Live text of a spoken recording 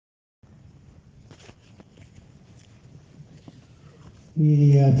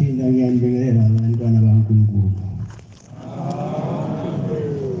Ngiyaphinda ngiyambingelela abantwana bakaNkulunkulu.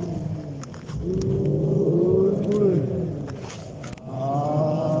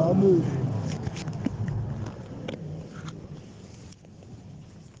 Amen.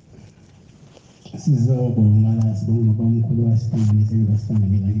 Sizobonga la sibonga bamkhulu wasihlanganise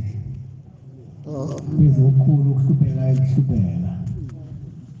ngasihlangane kanje. Izokhulu ukuhlupheka ukuhlupheka.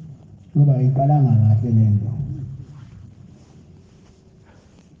 Ngoba iqalanga kahle lento.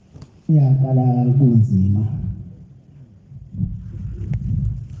 Iyaqala kunzima.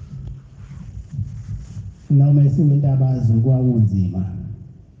 Noma isinto abazo kwakunzima.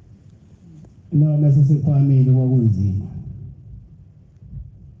 Noma sesikhwamile kwakunzima.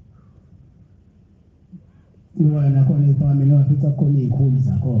 Wena khona ifamily wafica khona izikhulu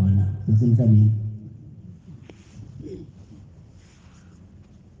zakhona zasemhlabeni.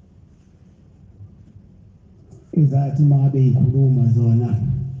 Izathi mabe ikhuluma zona.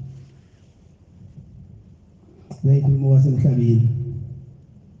 Zayikhuluma wasemhlabeni.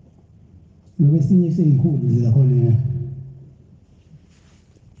 Lokwesinye seyikhulu zakhona.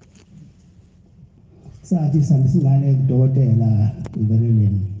 Sathi sisingane kudokotela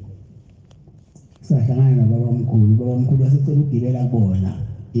iveleleni. Sahlangana nababamkhulu wasecela ukugibela kubona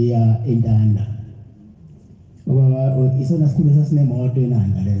iya eNtanda. Ngoba isona sikhulu sasinemoto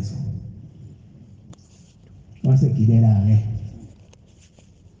eNanda lezo. Wasegibela ke.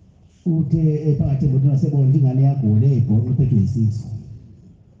 Uthe ephakathi emotweni wasebona ingane yagula ebhonqa iphethwe yisisu.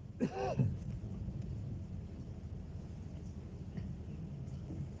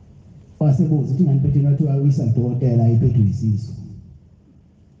 Wasebuza ukuthi ingane iphethwe ngathi uyisa kudokotela iphethwe yisisu.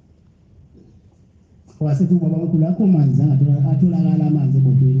 Wasethi ubabamkhulu akho manzi atholakala amanzi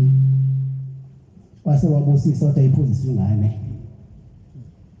emotweni. Wase wabusisa wathi ayiphuzise ingane.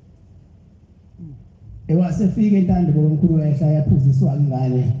 Ewasefika eNtanda ubabamkhulu wayehla yaphuziswa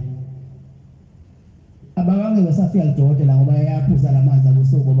ingane. Abangeke basafika kudokotela ngoba yaphuza lamanzi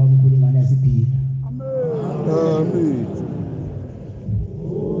akuso ubabamkhulu ingane yasiphila. Amen.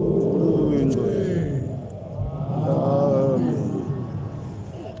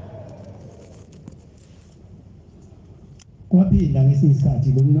 Kwaphinda ngesinye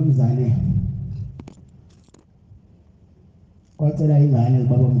isikhathi lo mnumzane wacela ingane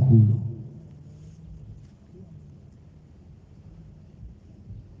kubabamkhulu.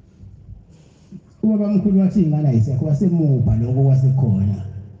 Ubabamkhulu wathi ingane ayisekho wasemupha lokho kwasekhona.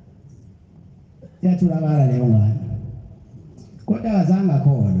 Yatholakala leyo ngane. Kodwa akazange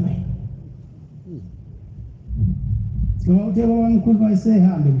akholwe. Ngoba uthe ubabamkhulu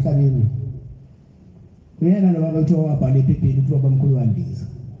wayesehambe emhlabeni. Uyena lo baba uthiwa wabhala ephepheni ukuthi ubabamkhulu wandiza.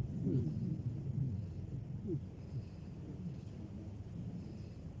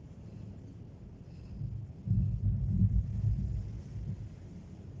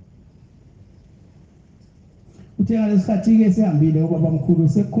 Uthe ngalesikhathi ke sehambile ubabamkhulu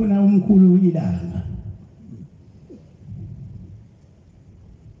sekukhona umkhulu ilanga.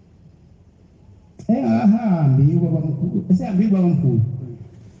 Engahambi ubabamkhulu, esehambi ubabamkhulu.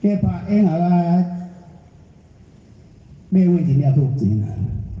 Kepha engaka bewendini yakhe ukugcina.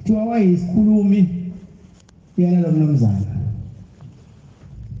 Kuthiwa wayisikhulumi yena lo mnumzana.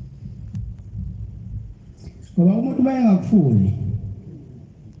 Ngoba umuntu mayengakufuni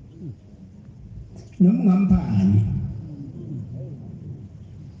noma ungamphani.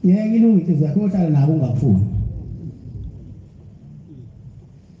 Yeke ilungile zakhe ohlala nabo ungakufuni.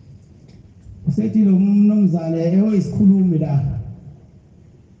 Usethi lo mnumzane eyisikhulumi la.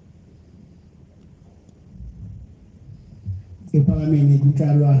 Ephakameni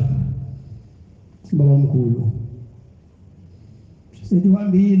kutshalwa ubabamkhulu. Sethi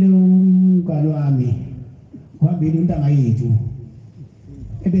uhambile umngane wami. Uhambile untanga yethu.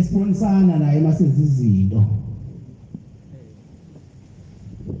 Ebesibonisana naye masenza izinto.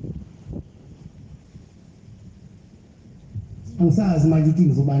 Angisazi manje ukuthi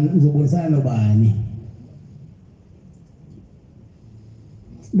ngizobonisana nobani.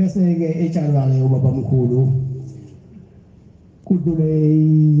 Bese ke etshalwa ke ubabamkhulu. Kudlule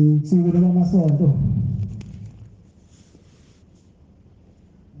insuku lamasonto.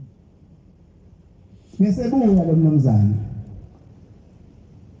 Bese buya lo mnumzane.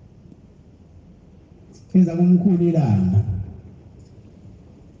 Eza kumkhulu ilanga.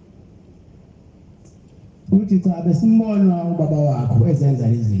 Uthi cha besimbona ubaba wakho ezenza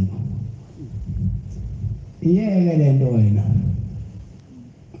lezi zinto. Iyeke lento wena.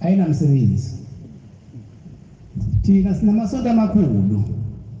 Ayinamsebenzi. Thina sinamasonto amakhulu.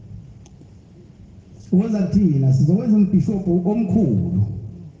 Ukwenza thina sizokwenza umbishophu omkhulu.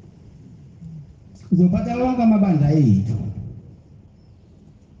 Uzophatha wonke amabandla ethu.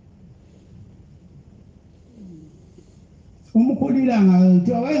 umkhulilanga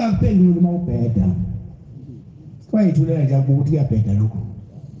kuthiwa wayengakuphenduli uma ubheda. Wayithulela nje ukuthi kuyabheda lokho.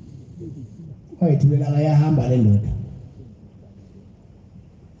 Wayithulela ayahamba le ndoda.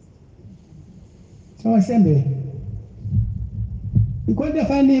 So Shembe. Ikhonto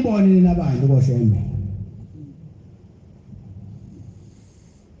efanele ibone nabantu koShembe.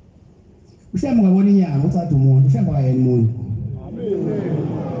 Ushembe ngabona inyanga ucathi umuntu, ushembe akayena umuntu.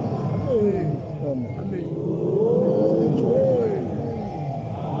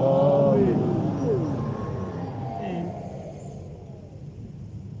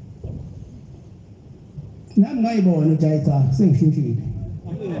 Nami ngayibona ukuthi cha sengishintshile.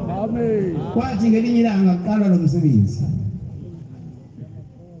 Amen. Kwathi ngelinye ilanga kuqala lo msebenzi.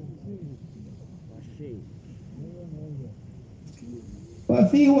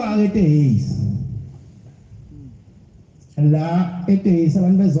 Wafika eTehisi. La eTehisi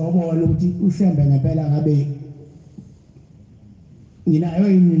abantu bezobona ukuthi uShembe ngempela ngabe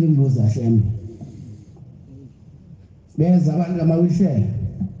nginayo yini imbuzo Shembe. Beza abantu ngamawishe.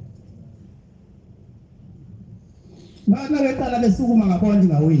 Bana beqala besukuma ngabona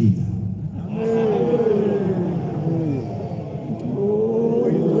ngawina.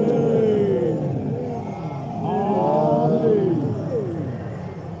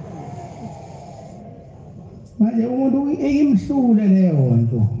 Manje umuntu imhlule leyo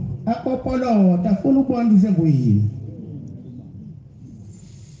nto. Akopolota afuna ukubona usenguyini.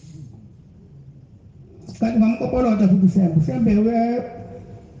 Kanti ngamkopolota futhi uShembe we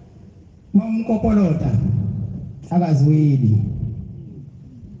mamkopolota akaziwili.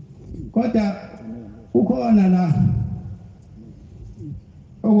 Kodwa ukhona la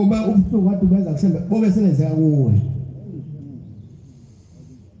okuba ubusuku kade benza kuShembe bobe sebenzeka kuwe.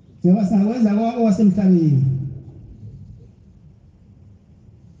 Njengoba singakwenza konke wasemhlabeni.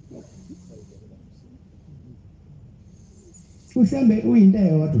 uShembe uyinto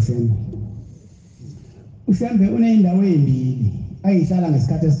eyodwa uShembe. uShembe uneyindawo ezimbili ayihlala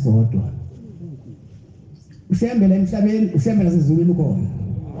ngesikhathi esisodwa. uShembe la emhlabeni, uShembe nasezulwini ukhona.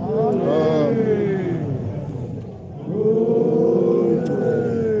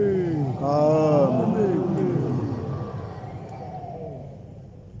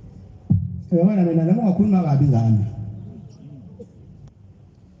 Yabona mina noma ungakhuluma kabi ngami.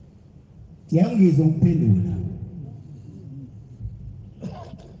 Ngiyangizwa ukuphendula.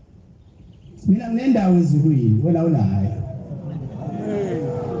 Mina nginendawo ezulwini, wena unayo.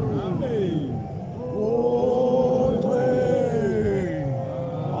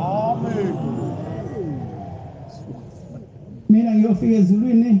 Mina ngiyofika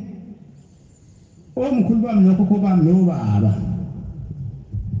ezulwini omkhulu bami nokhokho bami nobaba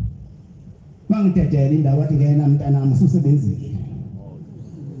bangidedela indawo athi ngena mntanami ususebenzile.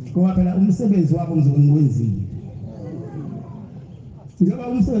 Ngoba phela umsebenzi wabo ngizowenzile. Njengoba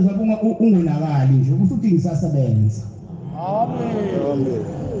umsebenzi wabo ungonakali nje kusho ukuthi ngisasebenza. Amen.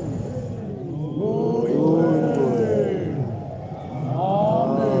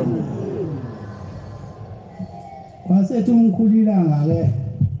 Amen. Wasethi umkhulilanga ke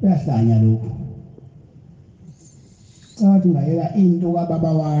uyahlanya lokho. Sathi ngayeka into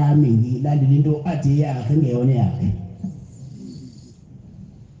kababa wami ngilandela into athi yakhe ngeyona yakhe.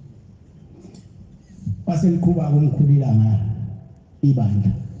 Waselikhuba kumkhulilanga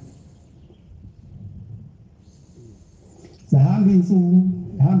ibandla. Sahamba insuku,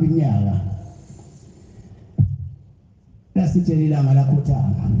 hamba iminyaka. Lasitshela ilanga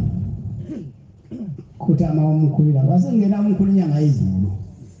lakhothama. Khothama umkhulilanga. Wasengena umkhulunyanga izulu.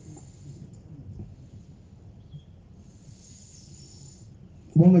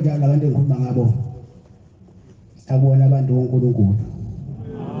 Bonke njalo abantu engikhuluma ngabo akubona abantu uNkulunkulu.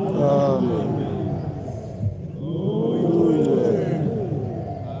 Amen.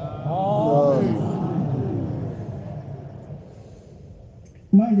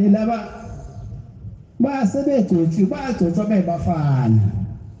 Manje laba basebegcotshwa bagcotshwa bebafana.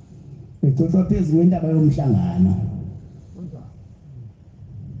 Begcotshwa phezulu kwentaba yomhlangano.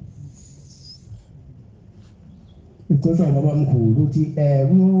 Begcotshwa baba mkhulu uthi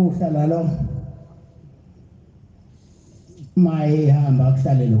kuyohlala lo maye hamba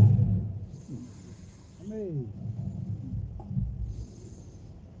kuhlale lo. Amen.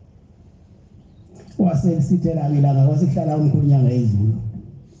 Waselisithela ilanga wasekuhlala umkhulunyanga ezulu.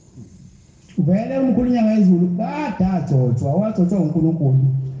 Vele umkhulunyanga ezulu kade agcotshwa, wagcotshwa uNkulunkulu.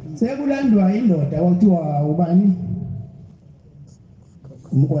 Sekulandwa indoda okuthiwa ubani?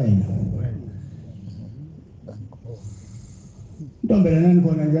 Umkwena. Ntombela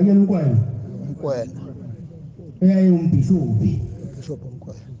khona nje ke umkwena. Umkwena. Umbishophi. Bishop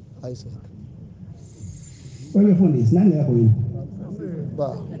umkwena. Ayise. Webefundisi nani yakho yini?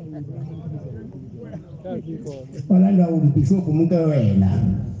 Ba. Walanda umbishop umuntu wena.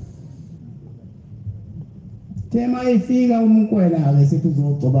 Tema ifika umkwena ake sithi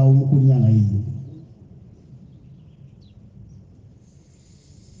uzogcoba umkunyanga yini.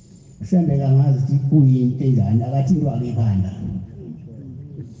 Shembe kangazi ukuthi kuyinto enjani akathindwa ngekhanda.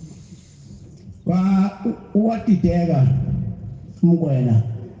 Uwatideka umkwena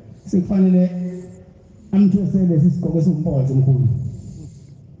sikufanele amthosele isigqoko esimpothe omkhulu.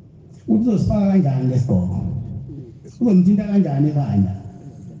 Uzosifaka kanjani lesigqoko? Uzomthinta kanjani ekhanda?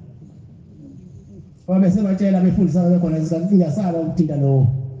 Wabe sebatshela befundisa bekhona ukuthi ngiyasala ukuthinta lo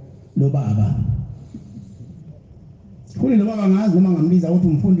baba. Kule lo baba ngazi noma ngambiza ukuthi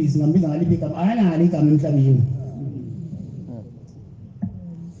umfundisi ngambiza ngaliphi igama ayanalo igama emhlabeni.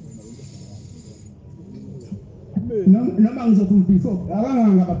 Noma ngizothi umbishop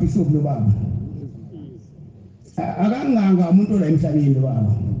akanganga ababishop lo baba. Akanganga umuntu la emhlabeni lo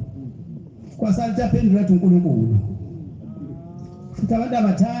baba. Kwasalitha phendula ukuthi uNkulunkulu. Futhi abantu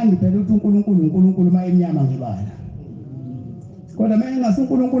abathandi phela ukuthi uNkulunkulu mayemnyama ngebala. Kodwa manje ngase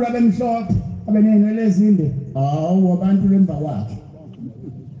uNkulunkulu abemhlophe abenenwele ezinde hawu abantu lemva kwakhe.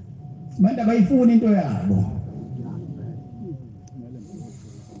 Abantu abayifuni into yabo.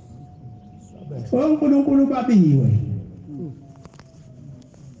 uNkulunkulu babiwe.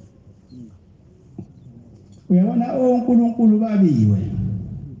 Uyabona uNkulunkulu babiwe.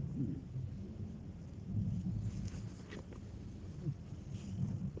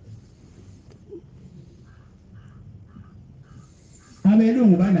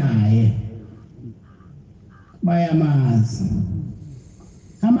 Abelungu banaye bayamazi.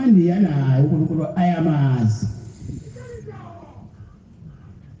 AmaNdiya naye uNkulunkulu ayamazi.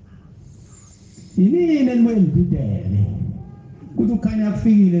 Yini elibuye libhidele ukuthi ukhanya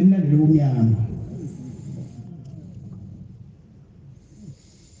kufikile nilandele umnyama.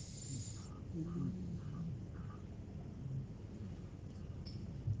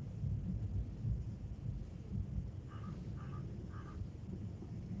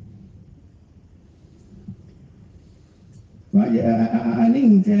 Manje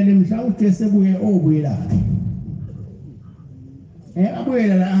aningitshele mhlawumbe usebuye obuye lapha. Abuye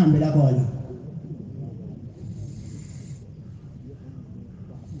la ahambe la khona.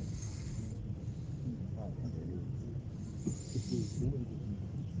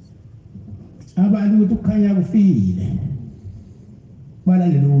 Abantu ukuthi ukukhanya kufikile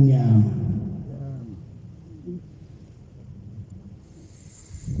balandele umnyama.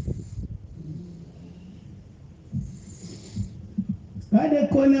 Kade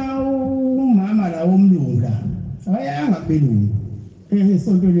khona umama la womlungu la ayanga kubelungu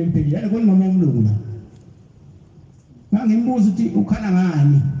esonto lelipheli yale khona mama womlungu la ngangimbuza ukuthi ukhala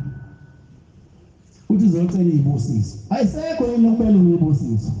ngani uthi uzocela izibusiso ayisekho yena ukubelungu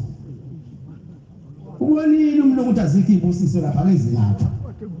izibusiso ubonile umlungu ukuthi azikho izibusiso lapha ngezilapha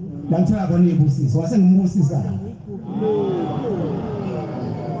la ngithola khona izibusiso wase ngimbusisa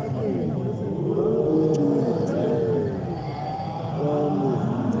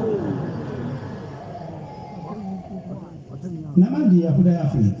NamaNdiya futhi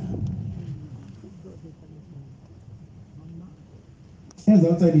ayafika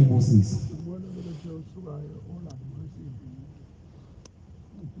ezocela izibusiso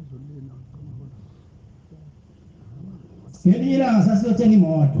ngelinye ilanga sasiyothenga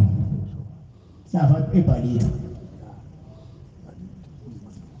imoto lapha eBhalila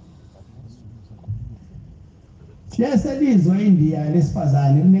leselizwe eIndiya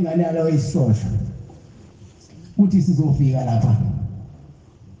lesifazane linengane yalo isishosha ukuthi sizofika lapha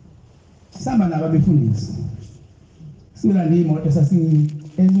sihamba nabo befundisi silanda imoto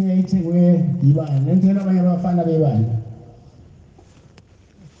ezinye ithengwe yibani ngitshela abanye abafana bebani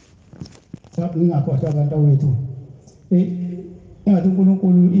ngingakhohlwa abantu wethu engathi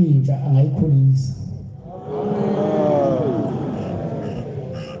uNkulunkulu intsha angayikhulisa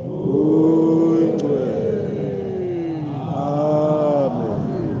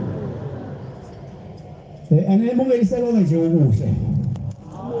anebongela iseko nje ukuhle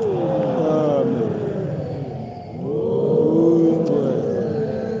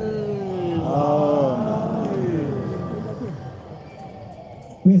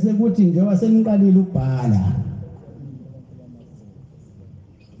bese kuthi njengoba seniqalile ukubhala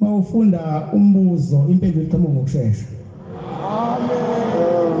mawufunda umbuzo impendulo iqhamuka ngokusheshsha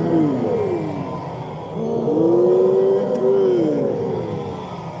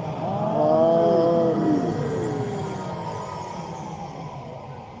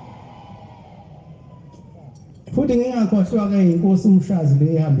futhi ngingakhohlwa ke inkosi umshazi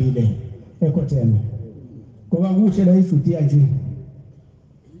le ehambile eKhotheme ngoba kuhle la eJudia nje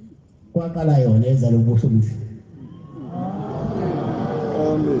kwaqala yona eza lobuso nje.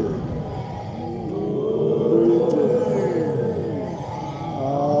 Amen.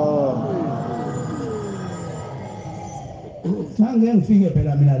 Ngeke ngifike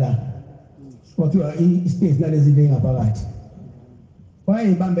phela mina la kwathiwa ispace nalezi zinto engaphakathi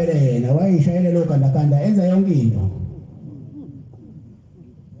wayibambele yena wayishayele lo gandaganda enza yonke into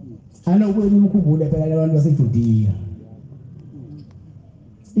anokuthi umkhumbule phela labantu baseJudia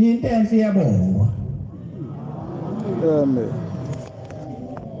into enhle yabongwa. Amen.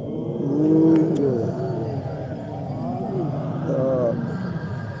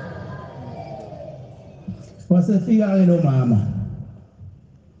 Wasefika ke lo mama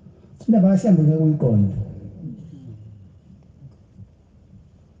indaba kaShembe ngeke uyiqonde.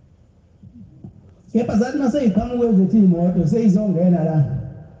 Kepha zathi maseyiqhamuke ezethi imoto seyizongena la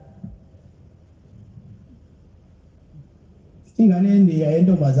ingane yendiya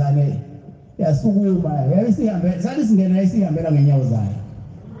yentombazane yasukuma yayisihambe sathi singena yayisihambela ngenyawo zayo.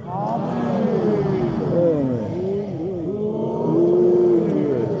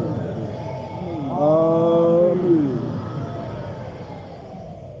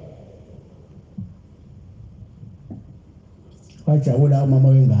 Wajabula umama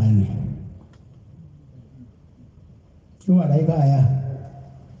wengane uma la ekhaya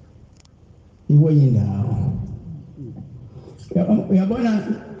ikwenye indawo. Uyabona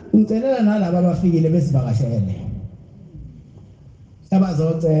ngicela nalabo abafikile besivakashele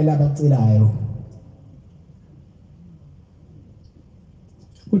abazocela abacelayo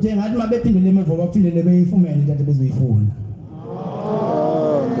kuthe ngathi mabephindele emuva baphindele beyifumene kade bezoyifuna.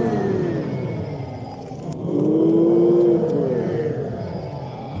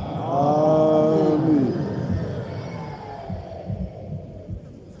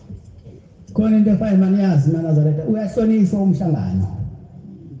 Khona into efana uNyazi uNazaretha uyahlonishwa umhlangano.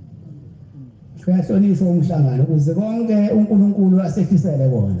 Uyahlonishwa umhlangano ukuze konke uNkulunkulu asefisele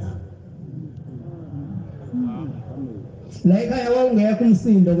kona. La ekhaya wawungekho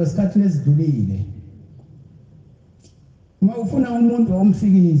umsindo kwesikhathi nezidlulile. Uma ufuna umuntu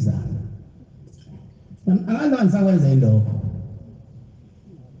omfikiza angazange sakwenza indoko.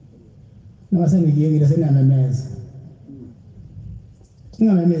 Noma sengiyekile senamemeza.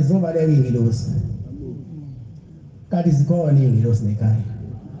 Singamemeza zobaleka ingilosi. Kanti zikhona ingilosi ekhaya.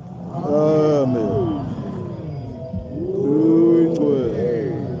 Amen.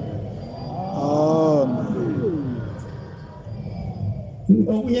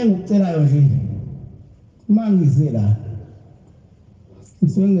 Okunye engikucelayo nje uma ngize la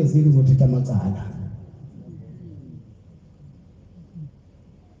ngisuke ngezile uzothetha amacala.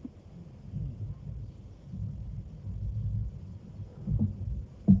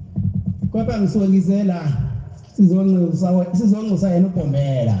 Kodwa ngisuke ngizela sizonxusa yena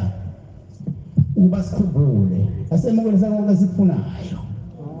uBhombela ukuba sikhumbule asemukelisa konke esikufunayo.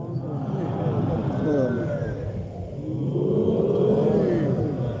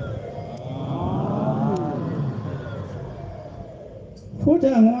 Futhi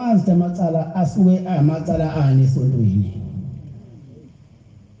angikwazi amacala asuke amacala ani esontweni.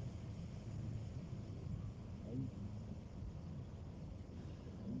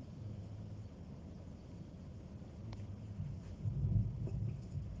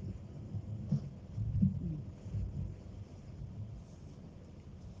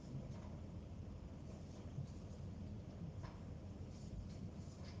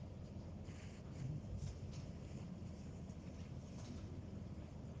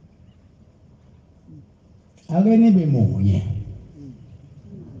 Ake nibe munye.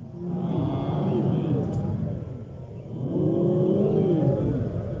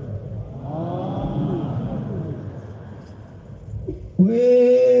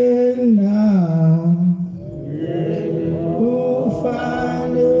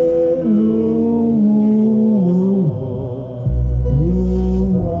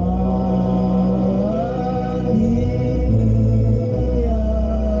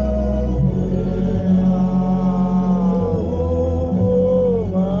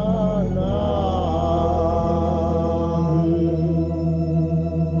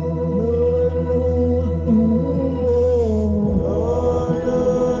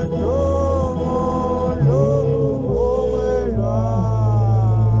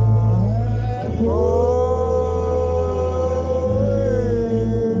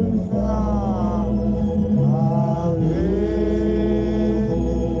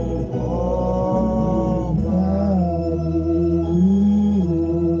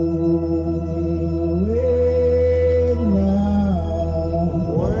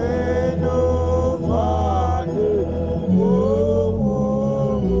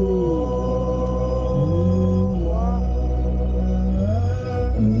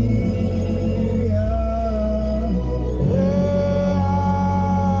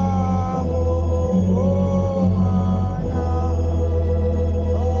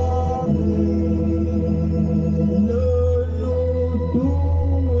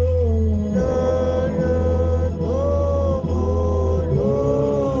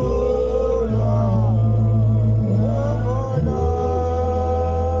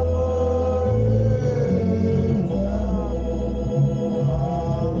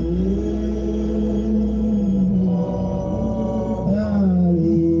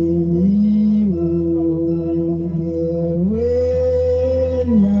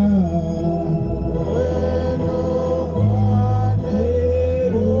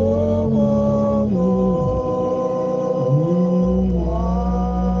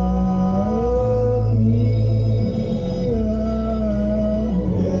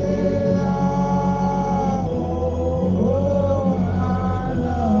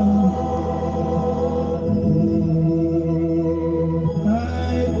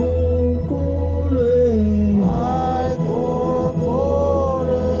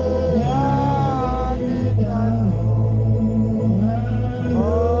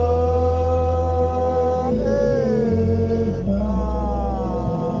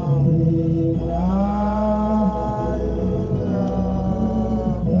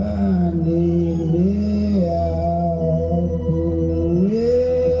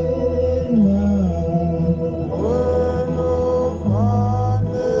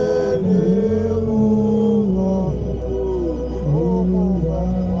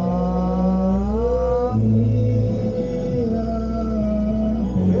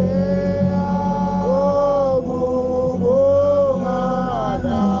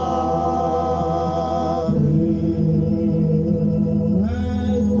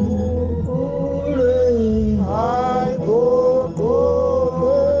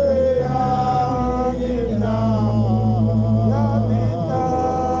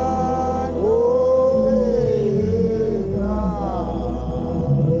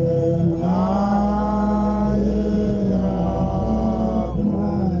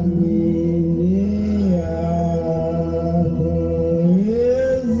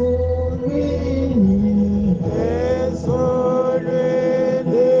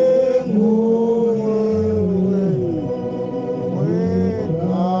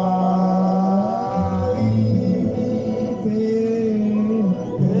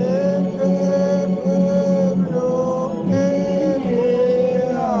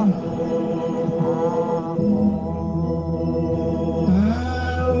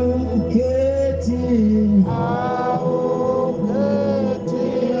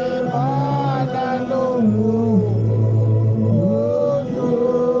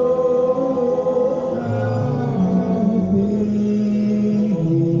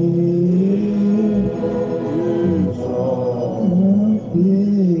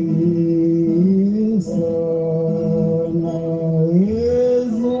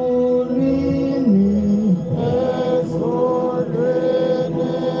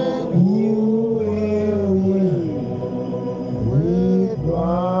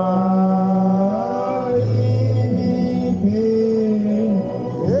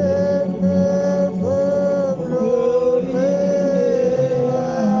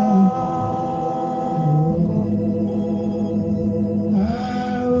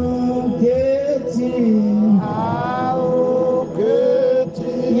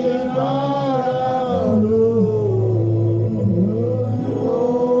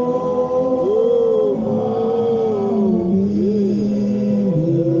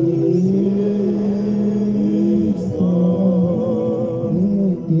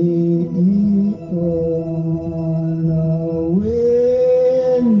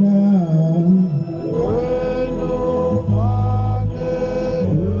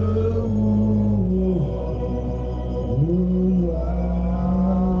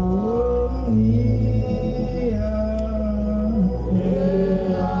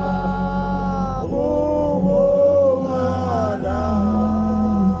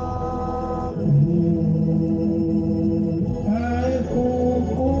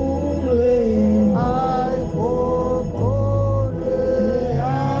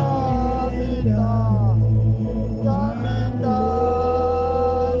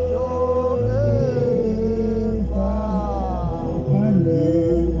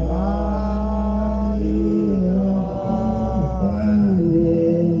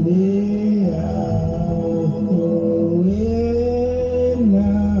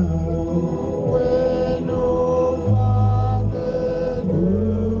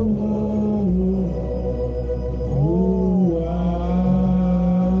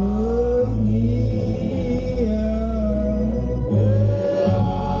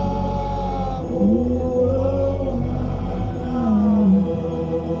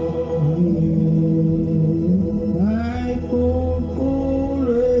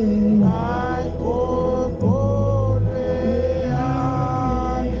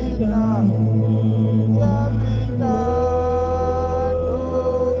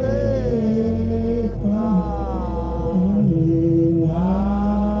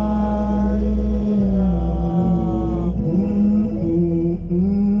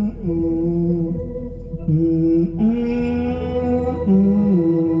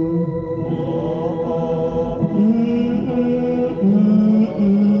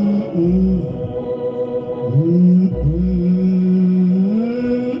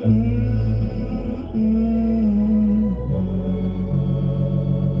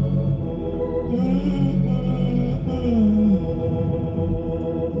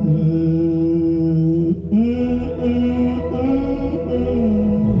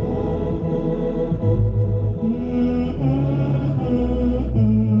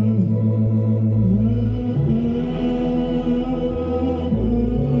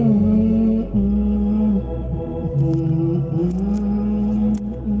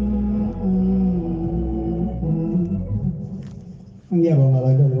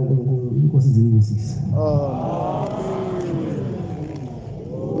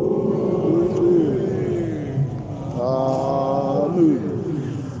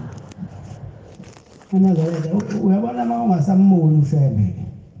 Nazareth uyabona uma ungasamuni ushembe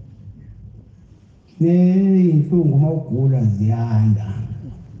neyinhlungu mawugula ziyanda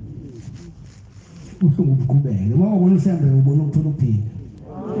uhlungu uqhubeke uma ubona ushembe ubona ukuthola ukuphila.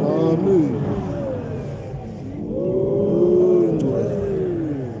 Amen.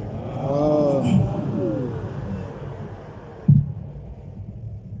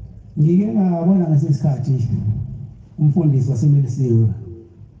 Ngike ngabona ngesikhathi umfundisi wasemelisiwe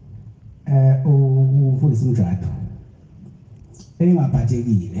umfundisi umjado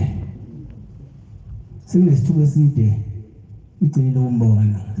engaphathekile sekunesithuba eside igcinile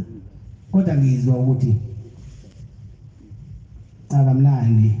umbona kodwa ngizwa ukuthi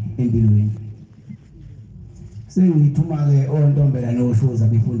akamnandi empilweni sengithuma-ke ontombela noshoza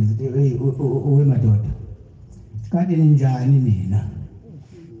befundisa ukuthi hey owemadoda kanti ninjani nina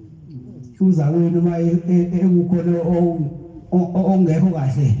uza kwenu uma ekukhona ongekho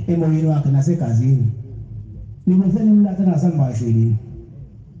kahle emoyeni wakhe nasegazini nibusenimlatha nasambasheli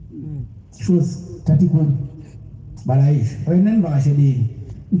shosi thatha ikhulu balayisha wena nivakashelini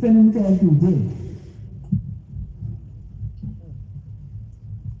mfene umtshela ukuthi utheni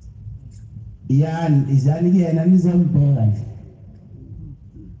izani kuyena nizombheka nje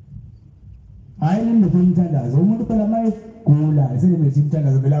hayi nimbe umthandazo umuntu phela mayegula senimbe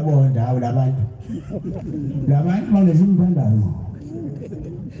umthandazo phela bonda hawo labantu mawunesha umthandazo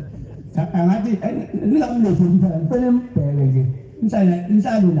angathi ningamlethe umthandazo mfene mbheke nje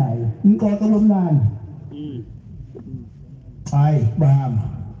nihlale naye nixoxe lomnandi hayi bahamba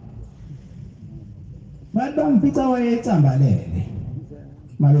bathi bamfica wayecambalele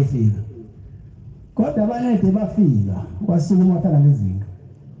mabefika kodwa abanede bafika wasukuma wahlala ngezinto.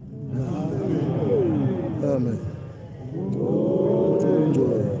 Amen.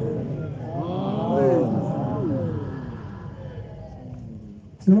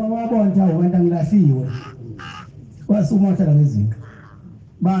 Noma wabona wena ngilahliwe wasukuma wahlala ngezinto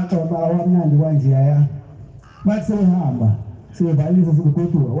baxoxa wamnandi kanjeya bathi sebehamba sebevalisa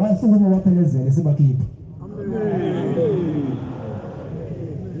sebegoduka wasukuma waphelezele sebakhipha.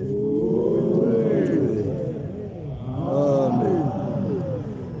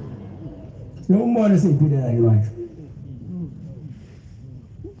 Umbone seyiphilela nje manje.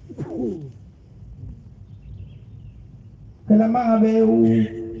 Phela mangabe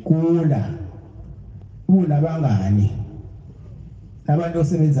ugula unabangani abantu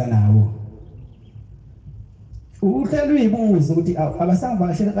osebenza nabo uhlelo uyibuza ukuthi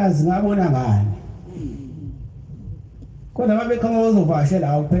abasangivakashelakazi ngabona ngani kodwa babekhama bazovakashela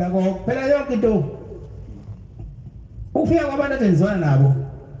awu phela yonke into ufika kwabantu atenzwana nabo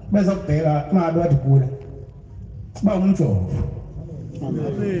bezokubheka mabe wathi gula ba umjovo.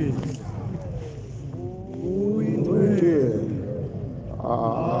 Amen.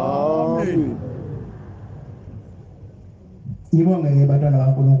 Amen. Ngibonge bantwana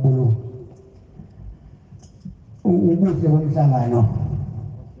bakaNkulunkulu ubuhle bomhlangano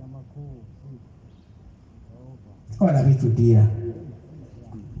ola eJudia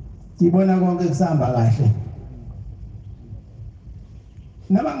ngibona konke kusahamba kahle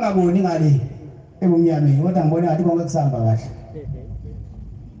noma ngaboni ngale ebumnyameni kodwa ngibona ngathi konke kusahamba kahle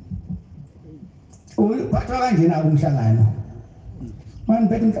uphathwa kanjena kumhlangano manje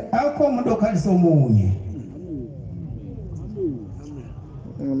phethe akho umuntu okhalisa omunye.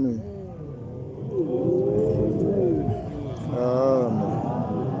 Amen.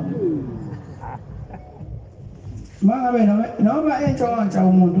 Mangabe noma entshontsha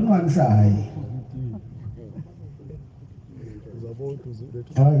umuntu ungamshayi.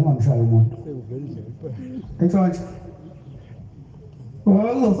 Hayi ungamshayi umuntu. Entshontsha.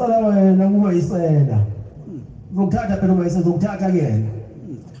 Uzosala wena ukuyisela. Ukuthatha phela uyisela ukuthatha kuyena.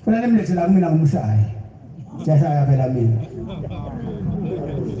 Kufanele nimlethe la kumina ngumshayi. Ngiyashaya phela mina.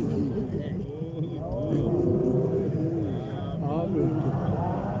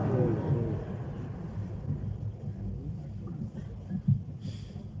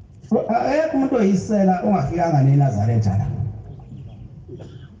 Ayekho umuntu oyisela ongafikanga neNazaretha la.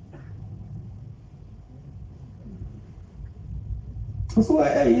 Usuke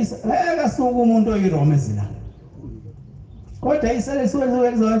eyisela suku umuntu oyiRoma ezila. Kodwa isela suke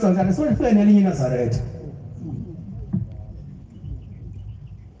kuzontsha suke lifike nelinye iNazaretha.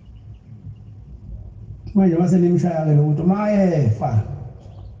 Manje mase nimshaya ke lo muntu mayefa.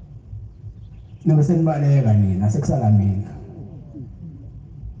 Nobe senibaleka nina sekusala mina.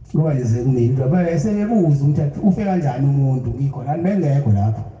 Ngoba leze kumina bese bebuza umthetho ufe kanjani umuntu ngikhona bengekho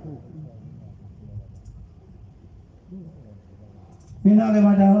lapho. Mina ke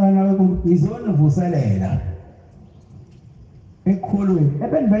manje ngizonivuselela ekholweni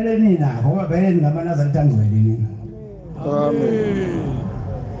ebenibeleni nakho ngoba beleni ngamanazareti angcwele nina. Amen.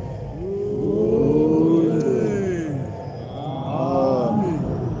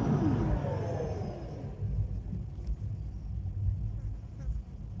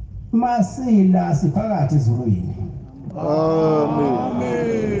 Masila siphakathi ezulwini. Amen.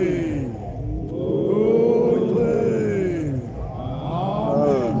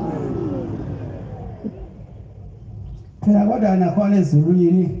 Amen. Phela kodwa nakhona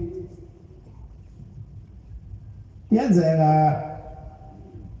ezulwini yenzeka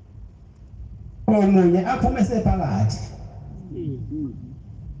omunye aphume sephakathi.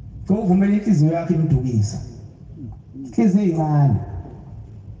 Uvumela inhliziyo yakhe imdukisa. Inhliziyo incane.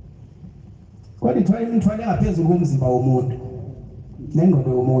 Kodwa ithwala imithwalo engaphezulu komzimba womuntu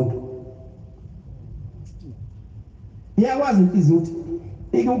nengqondo yomuntu. Iyakwazi inhliziyo ukuthi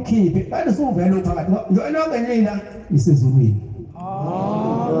ikukhiphe kanti suvela uphakathi lonke lila isezulwini.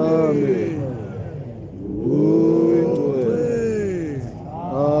 Amen.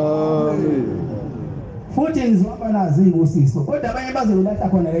 Amen. Futhi ngizoba nazo izibusiso kodwa abanye bazolahla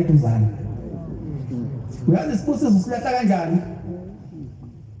khona la eduzane. Uyazi isibusiso silahla kanjani?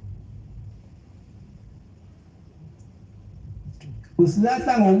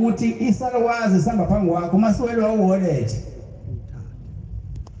 Usilahla ngokuthi isalukwazi sihamba phambi kwakho masiwelwa uwallet.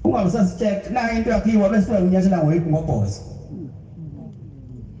 Ungabusasicheck na into yakho iwa bese uyanyathela ngobhozo.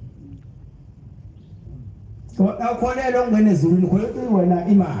 Awukholelwa ungene ezulwini ukholelwa wena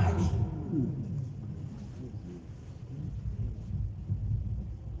imali.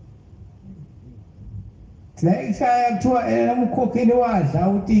 La ikhaya kuthiwa umkhokheli wadla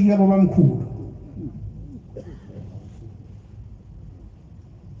utiki ababamkhulu.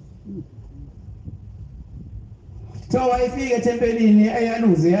 So wayefika ethempelini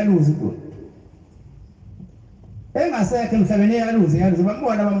eyaluze engasekho emhlabeni eyaluze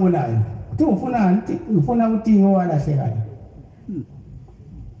bambona abambonayo uthi ufunani uthi ufuna utiki owalahlekayo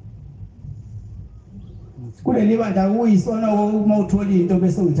kuleli bandla uyisona uma uthola into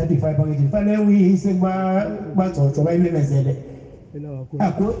bese uyithatha i5 packet fanele uyise kubagcoco bayimemezele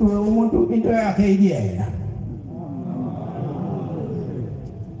agodwe umuntu into yakhe ikuyena.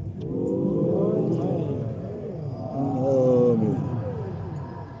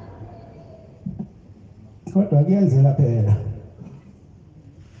 Kodwa kuyenzeka phela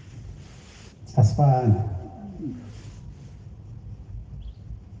asifani.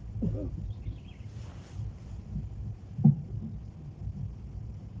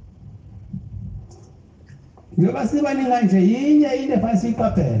 Njoba sibaninga nje yinye into efanele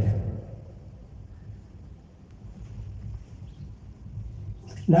siyiqaphele.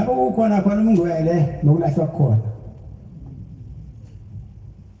 Lapho kukhona umngcwele nokulahlwa khona.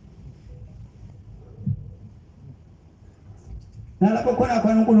 Nalapho khona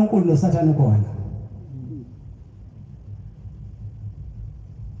uNkulunkulu noSathane khona.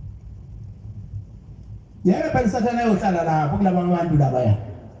 Yena phela uSathane uyohlala lapho kulaba abantu labaya.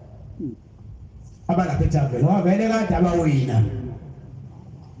 Abalapha eThabeni ngoba vele kade abawina.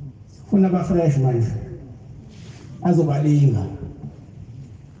 Funa abafresh manje. Azobalinga.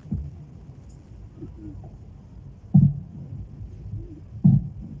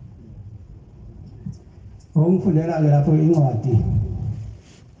 Ngifundela ke lapho incwadi.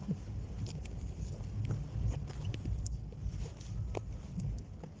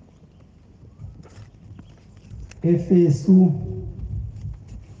 Efesu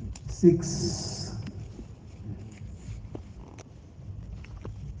 6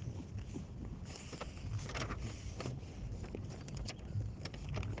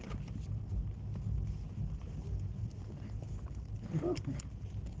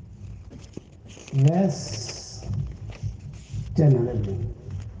 verse 10 and 11.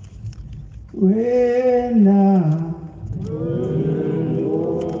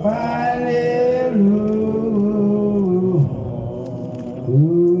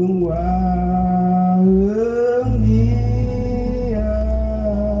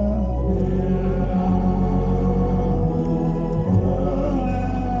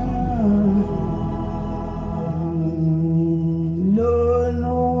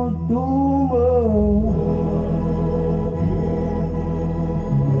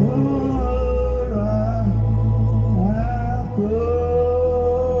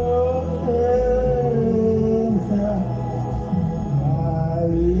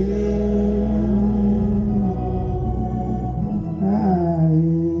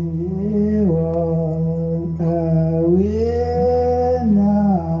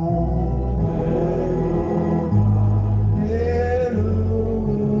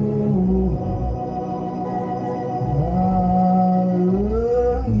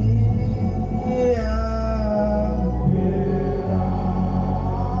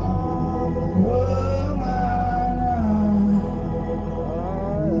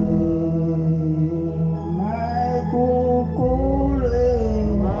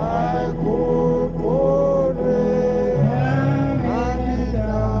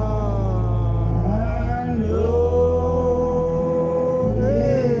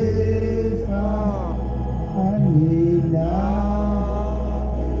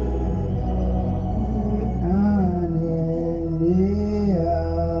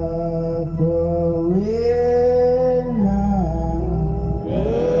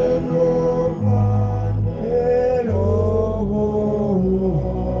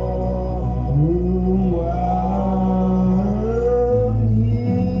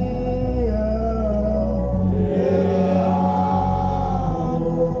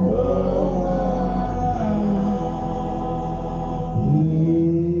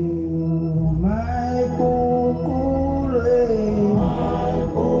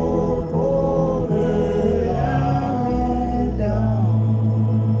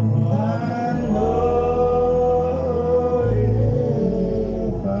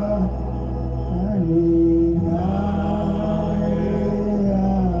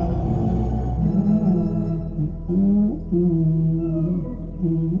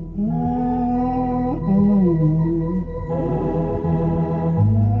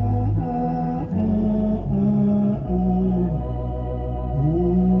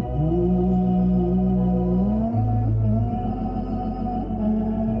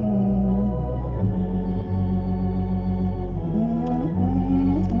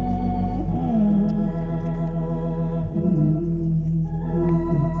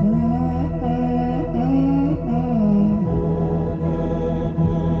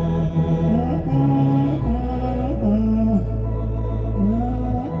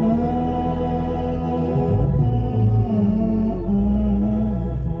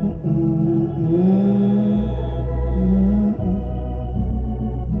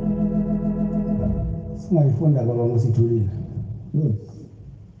 Singayifunda baba musithulile.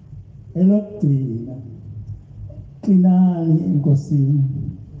 Elokugcina qinani enkosini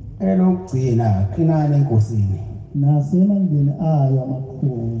Elokugcina qinani enkosini nasemandleni ayo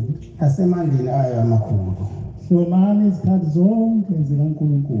amakhulu. nasemandleni ayo amakhulu. Hlomani izikhathi zonke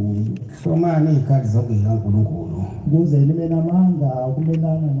zikaNkulunkulu Hlomani izikhathi zonke zikaNkulunkulu ukuze nibe namandla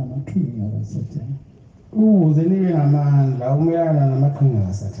ukumelana namaqhinga kaSathane. ukuze nibe namandla ukumelana namaqhinga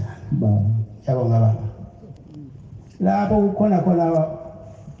kaSathane. Baba, Yabonga baba. Lapho kukhona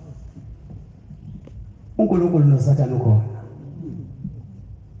uNkulunkulu noSathane ukhona.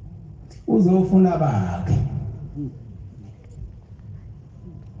 Uzofuna bakhe.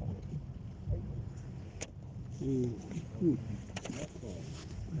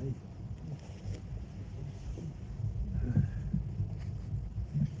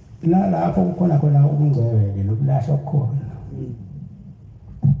 Lapho kukhona ubungcwele nokulahlwa kukhona.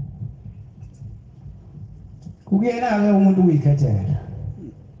 Kuyena-ke umuntu uyikhethela.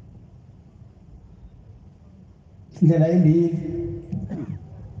 Indlela embili.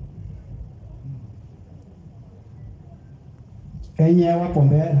 Enye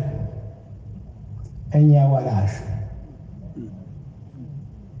wabhombela, enye walashwa.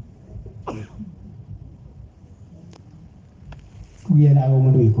 Kuyena-ke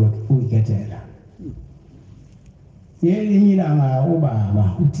umuntu uyikhethela. Ngelinye ilanga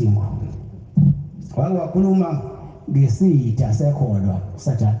ubaba uThingo wake wakhuluma ngesitha sekholwa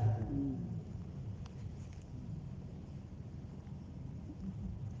uSathane.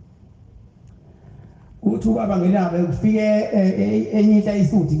 Uthi ubaba ngelanga kufike enyitha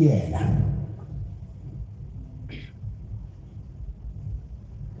isuthi kuyena.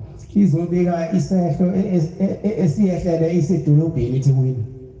 Izobika isehlo esiyehlele isedolobheni eThekwini.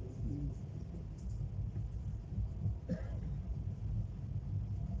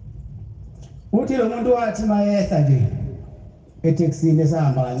 Uthi lo muntu wathi mayehla nje eThekwini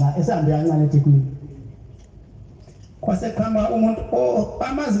esahamba kancane eThekwini. Kwaseqhamuka umuntu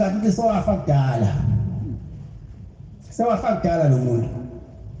amazi kathi ukuthi sowafa kudala. Sewafa kudala lo muntu.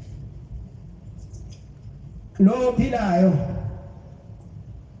 Lo ophilayo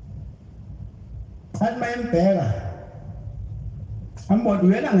athi mayembheka ambona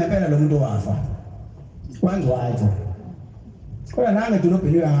uyena ngempela lo muntu wafa. Wangcwatshwa. Kodwa nange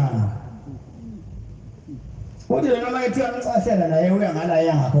edolobheni uyahamba. Uthi noma ethi uyamcashela naye uya ngala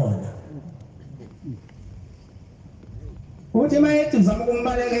yangakhona. Uthi mayethi uzama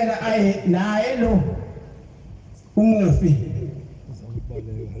ukumbalekela aye naye lo umufi.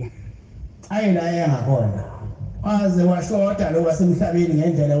 Aye naye yangakhona. Waze washoda lo wasemhlabeni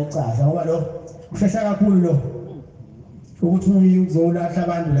ngendlela yokuchaza ngoba lo ushesha kakhulu lo ukuthi uzolahla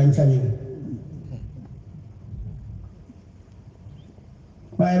abantu la emhlabeni.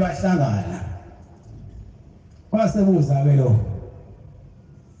 baye bahlangana kwasebuza ke lo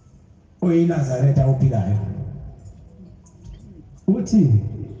uNazaretha ophilayo uthi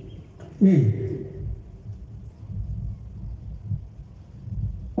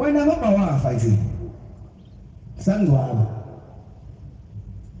wena ngoba wafa nje sangcwaba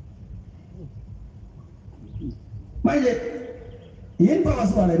manje yini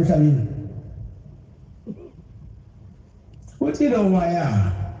phakathi la emhlabeni uthi lo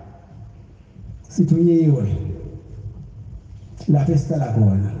waya sithunyiwe lapho esihlala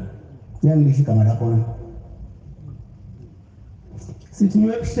khona yangilisho igama lakhona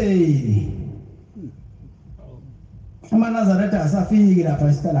sithunyiwe ebuhleni amaNazaretha asafiki lapha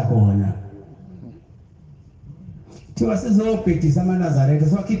esihlala khona thiwa sizobhedisa amaNazaretha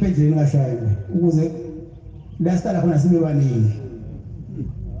siwakhiphe endleleni kaShembe ukuze la sihlala khona sibe baningi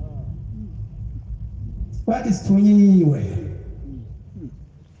bathi sithunyiwe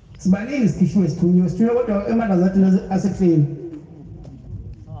sibaningi sikhishwe sithunyiwe kodwa amaNazaretha asebuhleni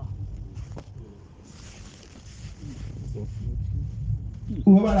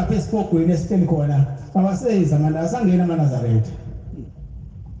ngoba lapha esipogweni esihleli khona abaseyeza asangena amaNazaretha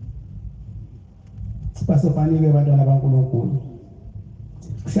basofanike abantwana baNkulunkulu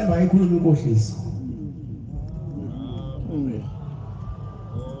kuhlamba ayikhuluma inkohliso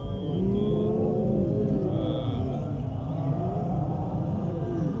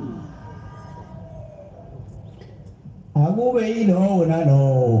akube yilowo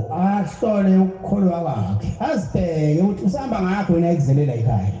nalowo ahlole ukukholwa kwakhe azibheke ukuthi usahamba ngakho yena ekuzelela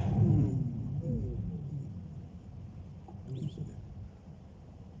ekhaya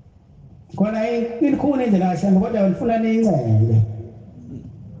khona ilikhulu indlela kaShembe kodwa ulifuna niyincenge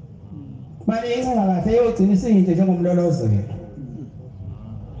manje incenga kahle yogcina isinto njengomlolozelo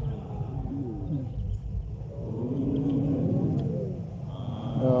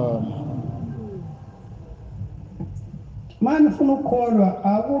manje ufuna ukukholwa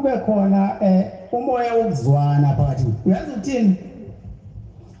akube khona umoya wokuzwana phakathi uyazi uthini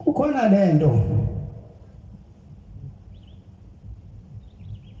ukhona lento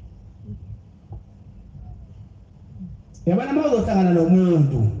yabona mawuzohlangana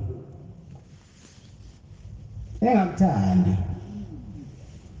nomuntu engamthandi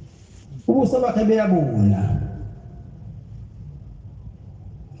ubuso bakhe beyabuna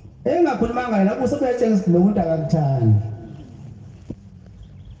engakhulumanga yena ubuso buyatshengisa lo muntu akakuthandi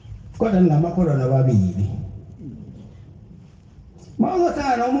kodwa ningamakholwa nababili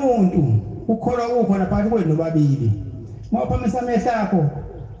mawuzohlangana nomuntu ukholwa kukhona phakathi kwenu nobabili mawuphamisa amehlo akho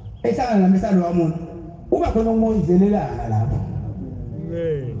ehlangana namehlo womuntu uba khona umoya izelelana lapho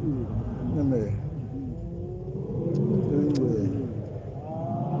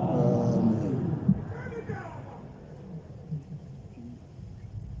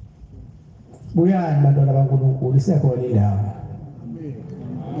buyani bantwana baNkulunkulu isekhona indawo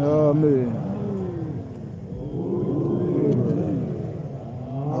amen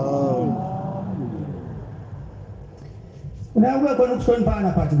kube khona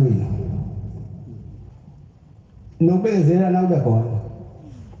ukuhloniphana phakathi kwenu nokubekezelelana kube khona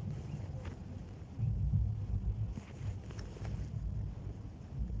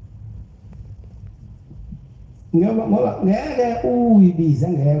ngoba ngeke uyibize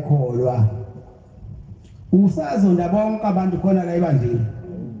ngekholwa usazonda bonke abantu khona la ebandleni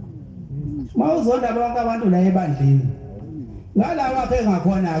mawuzonda bonke abantu la ebandleni ngala wakhe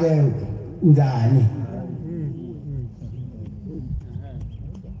engakhona ke njani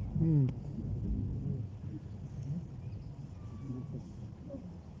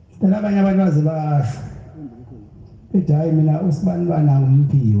abanye abantu baze basho ethi hayi mina usibani bana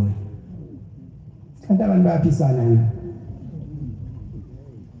ngumphiwe kanti abantu bayaphisana yini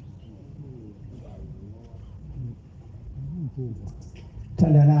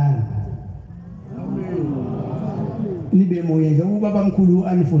thandanani nibe moya nje ubaba mkhulu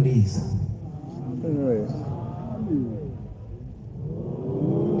anifundisa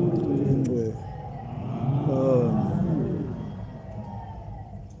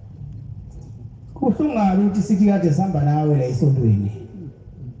kuhlungayo ukuthi sithi kade sihamba nawe la esontweni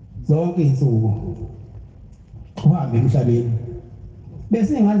zonke insuku uhambe emhlabeni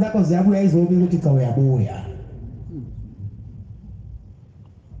bese ingane zakho ziyabuya izobe ukuthi cha uyabuya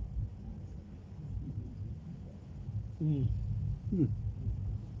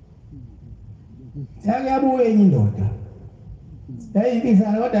yabuya enye indoda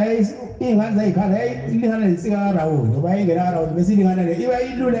yayibizana kodwa ingane zayikhala yayilingana nensika kaRawundi ngoba yayingena kaRawundi bese ilingana le iba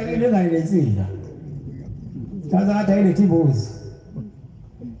iluleke ilingane nensika kaza ngathi ayilethe imbuzi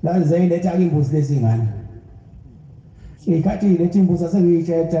la zayiletha ke imbuzi lesingane Ngikhathile ethi imbuza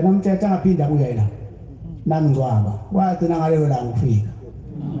sengiyitshela namthetha ngaphinda kuyena nami ngcwaba wagcina ngaleyo la ngifika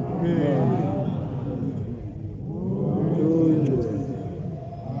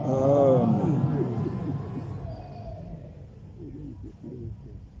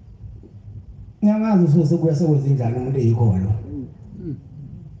ngiyangazi usuze kuya sekwenza njani umuntu eyikholo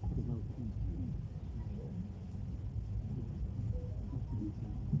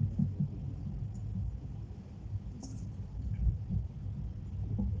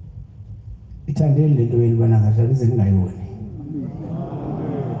ithandeni lento yenu bana kahle bize ngingayiboni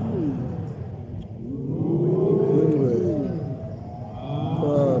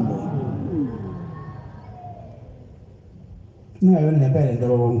ngayona ngempela into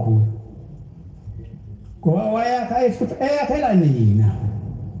baba omkhulu ngoba wayakha futhi eyakhela nina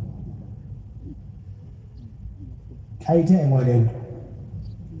ayithengwa lento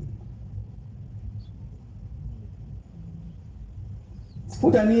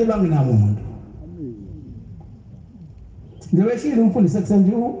futhi aniba nginamuntu ngibeshilo umfundisi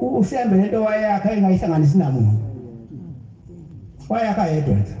kusenje ushembe lento wayakha engayihlanganisi namuntu wayakha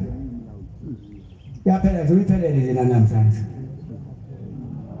yedwa nje yaphela nje uyiphelele lena namhlanje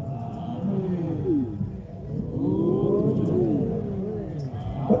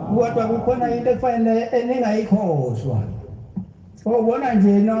kodwa kukhona into ekufanele eningayikhohlwa ubona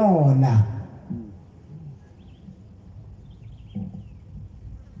nje nona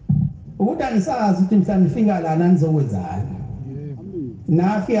ukuthi angisazi ukuthi mhlawumbe nifika lana nizokwenzani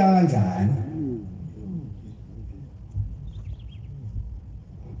nafika kanjani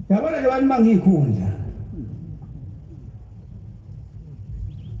yabona nje abantu mangiyikhundla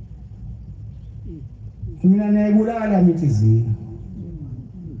mina nebulala inhliziyo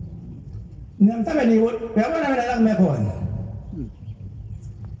Ngiyampela uyabona mina la ngimekhona.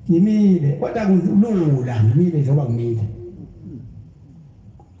 Ngimile kodwa kulula ngimile njengoba ngimile.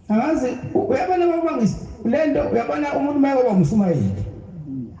 Angazi uyabona ngoba lento uyabona umuntu mayeke oba umshumayeli.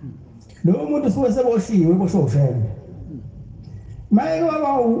 Lo muntu usuke seboshiwe boshoshelwe. Mayeke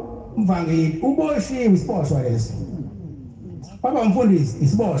oba umvangeli uboshiwe isiboshwa leso. Baba umfundisi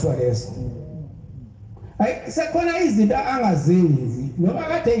isiboshwa leso. Hayi sekhona izinto angazenzi noma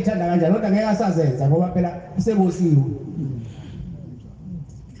kade eyithanda kanjani kodwa ngeke asazenza ngoba phela useboshiwe.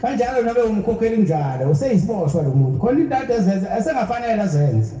 Kanjalo nabe umkhokheli njalo useyisiboshwa lo muntu khona into ade ezenza esengafanele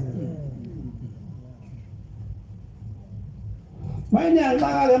azenze. Manje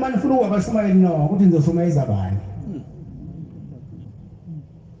ngixaka ke manje ufuna ukubashumayela no ukuthi ngizoshumayeza bani.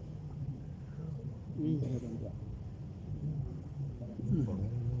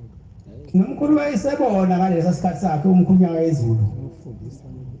 Nomkhulu wayesebona ngalesa sikhathi sakhe umkhulunyana wezulu.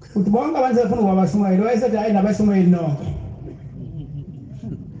 Futhi bonke abantu sebefuna ukubashumayela wayesethi hayi nabashumayeli nonke.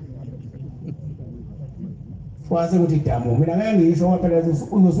 Waze ukuthi damu mina ngeke ngisho ngoba phela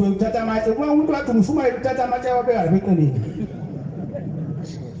uzosuke uthatha amatshe uma umuntu wathi umshumayeli uthatha amatshe wabeka lapha eqeleni.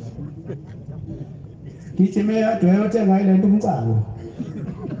 Ngithi mina adwele uthenga ile nto umcako.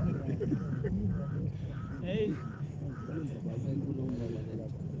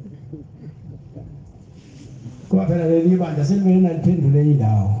 Ngoba phela leli bandla selimele naliphendule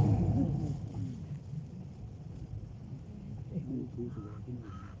indawo.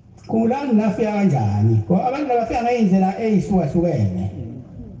 Kumulani nafika kanjani? Ngoba abantu labafika ngezindlela ezihlukahlukene.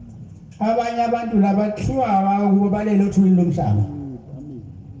 Abanye abantu labakhiwa ukuba balele othulini lomhlaba.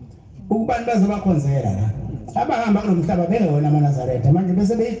 Ukubani bazobakhonzela la. Abahamba kulomhlaba bengewona amaNazaretha manje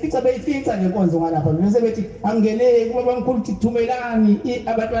bese beyifica lenkonzo ngalapha bese bethi angeneki baba mkhulu ukuthi thumelani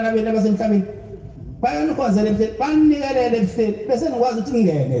abantwana benu abasemhlabeni. Bayanikhonzele bese banikelele bese nikwazi ukuthi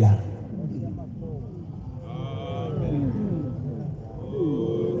ngingene la.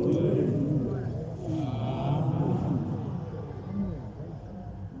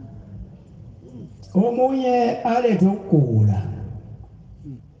 Omunye alethe ukugula.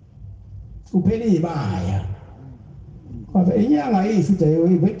 Uphela ibaya. Ngoba inyanga yisho ukuthi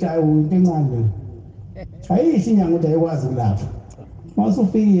ayibethayo into encane. Ayisho inyanga ukuthi ayikwazi ukulapha.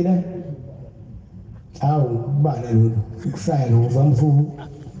 Masufikile. Hawu bala lo ukushaya lo uzamfu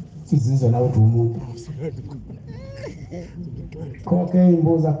sizizwe la uthi umuntu. Khokhe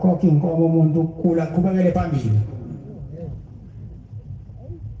imbuza khokhe inkomo umuntu ukula qhubekele phambili.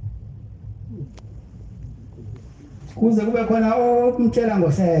 Kuze kube khona umtshela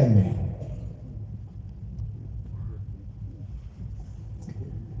ngoShembe.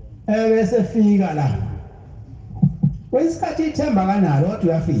 Bese fika la. Wesikhathi ithemba kanalo kodwa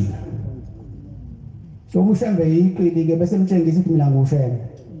uyafika. So uShembe yiqili ke bese mtshengisa ukuthi mina nguShembe.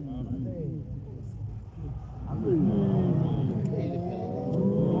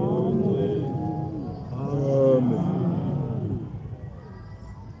 Amen.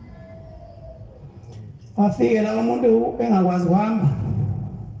 afike la umuntu engakwazi kuhamba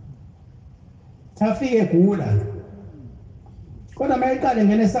afike egula kodwa mayeqale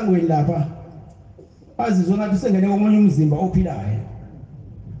ngene esangweni lapha azizwe ngathi sengene komunye umzimba ophilayo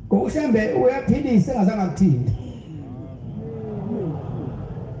ushembe uyaphilisa engazange akuthinta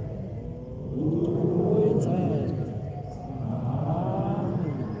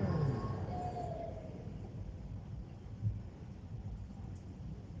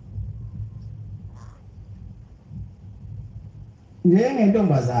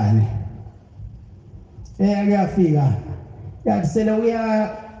njengentombazane kuyafika yathi sele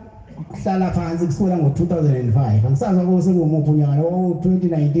uyahlala phansi kusukela ngo-2005 angisazi ukuthi sekungumuphi unyaka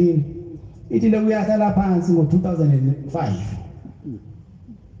wo-2019 ithi le uyahlala phansi ngo-2005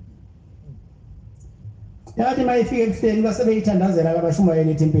 yathi mayifika ebuhleni basebeyithandazela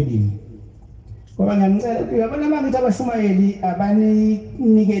abashumayeli etempelini ngoba ngiyamcela uyabona mangithi abashumayeli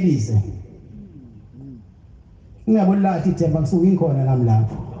abaninikelise ngiyabona lathi ithemba kusuka inkhona nami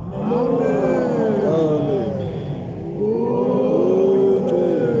lapho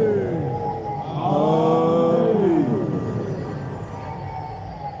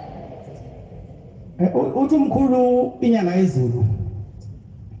uthi umkhulu inyanga yezulu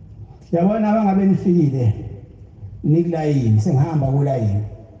yabona abangabe nifikile nikulayini sengihamba kulayini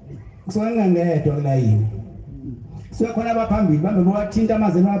kusuke ngingedwa kulayini sekhona abaphambili bambe bowathinta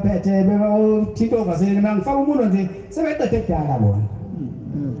amazeni waphethe bebawuthinta ovaseleni mangifaka umulo nje sebeqede kudala bona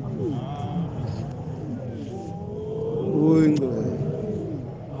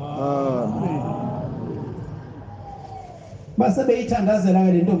base beyithandazela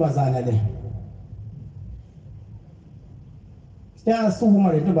ngale ntombazana le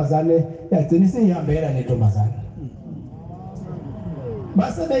yasukuma le ntombazane yagcina isihambela le ntombazane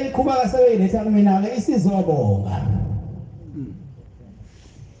base beyiqhubeka sebeyiletha kumina-ke isizobonga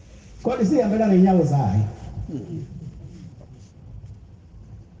kodwa isihambela ngey'nyawo zayo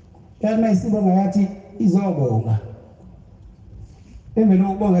yathi mayisibonga yathi izobonga emveni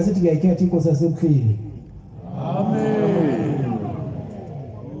kokubonga sithi ngiyayikhetha inkosi yasebuhlini Amen.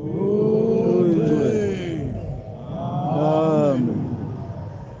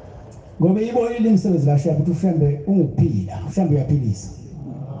 ngoba ibonile imisebenzi kaShembe ukuthi uShembe ungukuphila uShembe uyaphilisa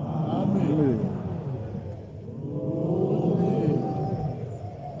Amen.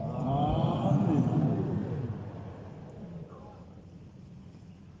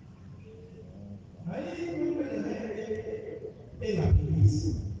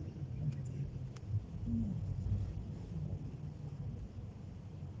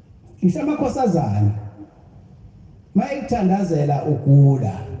 ngisho amakhosazana mayekuthandazela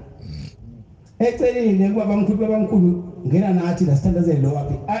ugula ecelile babamkhulu ngena nathi la sithandazele lo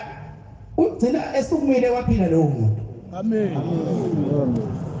waphi ugcina esukumile waphila lowo muntu Amen.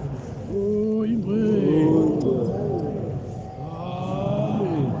 Oh,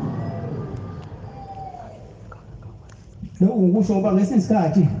 lokhu ngikusho ngoba ngesinye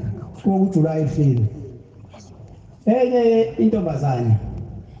isikhathi kuJulayi efile enye intombazane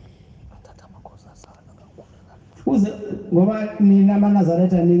uze ngoba nina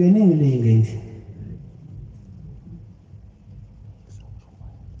amaNazaretha nibe ningilinge nje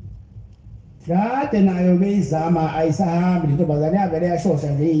kade nayo beyizama ayisahambi le ntombazane yavele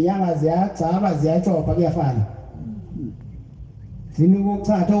yashosha nje iy'nyanga ziyagcaba ziyatshopha kuyafana zinika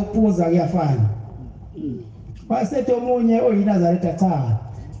ukuchatha ukuphuza kuyafana wasethi omunye oyiNazaretha cha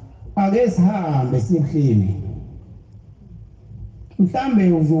ake sihambe siyebuhleni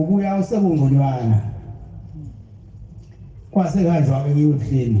mhlambe uzobuya usekungconywana kwasekuhanjwa-ke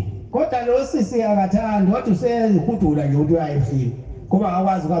ebuhleni kodwa lo sisi akathandi wathi usezihudula nje ukuthi uya ebuhleni ngoba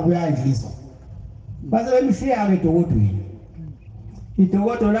akakwazi ukwabe uyanjiswa base bemshiya-ke edokodweni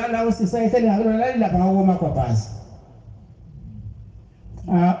idokodo la usisi ayehleli ngakulona lalilapha ngakomagwabhazi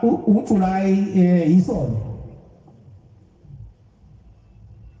uJulayi yisona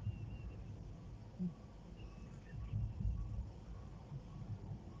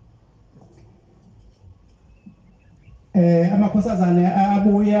amakhosazane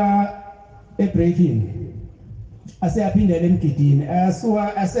abuya ebreaking aseyaphindela emgidini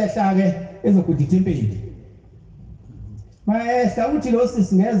asuka asehla-ke ezogudisa impilo mayehla uthi lo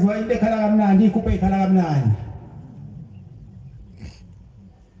sisi ngezwa into ekhala kamnandi ikhuphe ey'khala kamnandi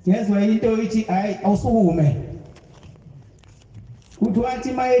ngezwa into ithi hayi awusukume uthi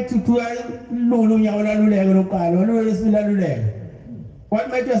wathi mayethuthuka lulu unyawo laluleke lokuqala walulu lesibili laluleke wathi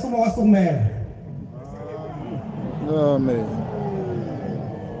mayethi uyasukuma kwasukumeka Amen.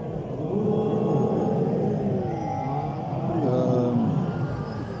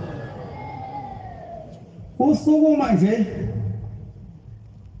 usukuma nje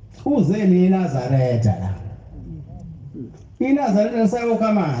uze neNazaretha la iNazaretha sayokha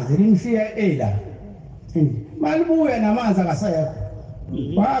amanzi limshiya ela malibuya namanzi akasekho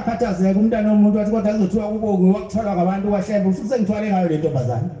wakhathazeka umntana womuntu wathi kodwa azothiwa kubonge wakuthola ngabantu kwaShembe uthi sengithwale ngayo le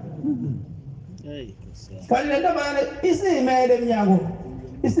ntombazana kanti le ntombazana isimele eminyango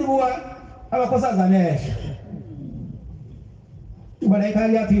isibuka abakhosazana esha ubona ekhaya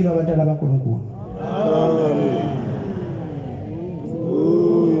kuyaphila abantwana bakaNkulunkulu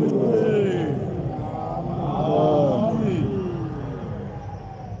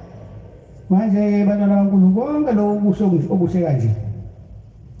manje bantwana bakaNkulunkulu konke lokho okuhle kanje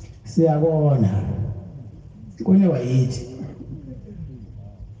siyabona kune wayithi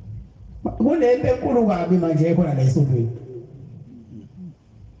kulempe enkulu kabi manje ekhona la esontweni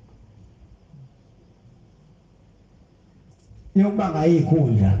yokubanga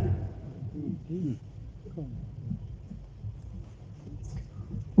ikhundla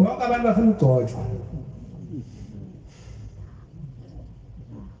wonke abantu bafuna ukugcotshwa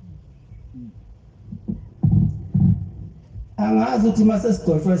angazi ukuthi mase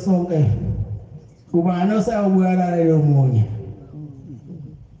sigcotshwe sonke ubani osayobuyala lo munye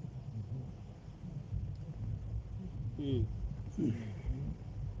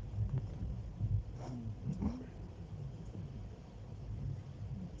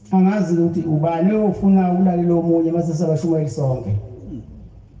angazi ukuthi ubani ofuna ukulalela omunye mase sabashumayeli sonke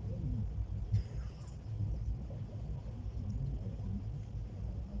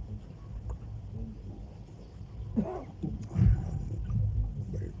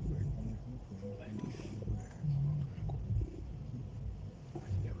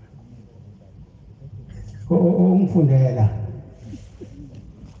ungifundela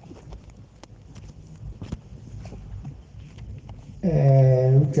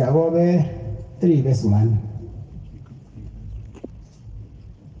uJakobe 3 verse 1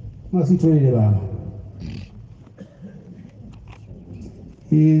 masitholile baba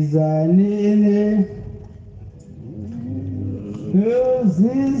izanele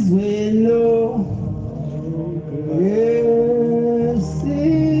yozizwelo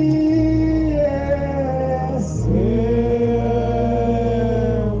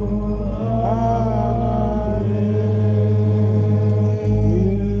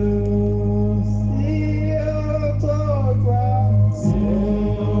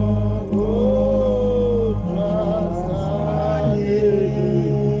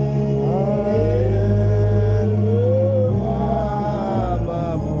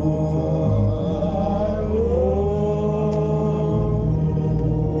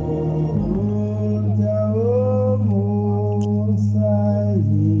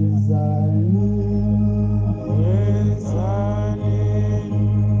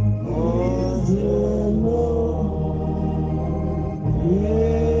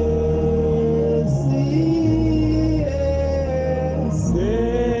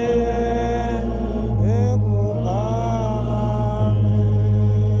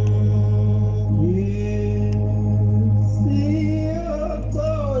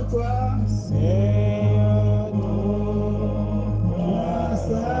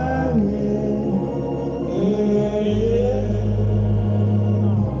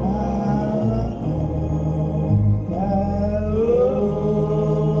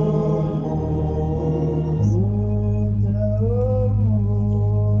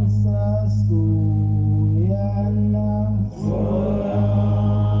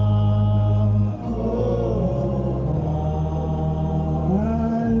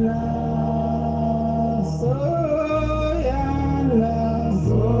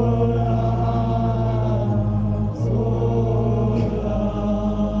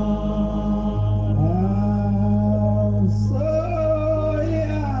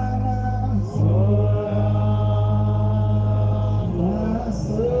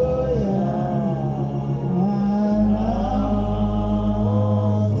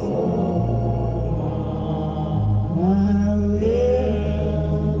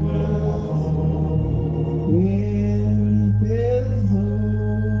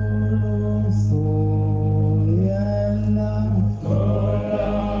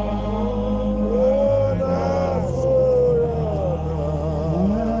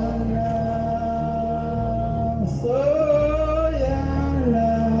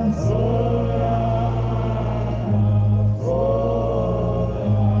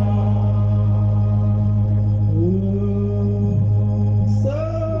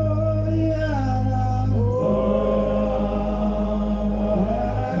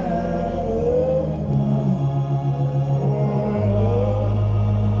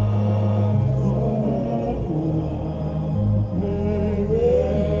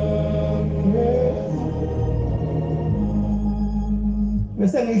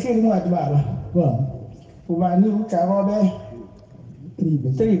bese ngishilo incwadi baba Ba. ubani uJakobe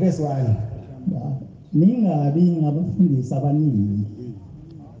 3 verse 1 Ba. Ningabi ngabafundisi abaningi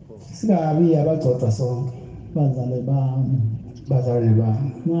singabi abagcotshwa sonke bazale bami. bazalwane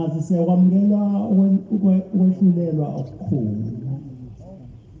bami Nathi siyakwamukela ukwehlulelwa okukhulu.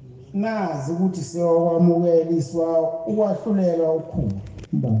 nazi ukuthi siyokwamukeliswa ukwahlulelwa okukhulu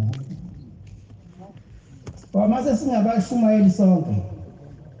Ba. mase singabashumayeli sonke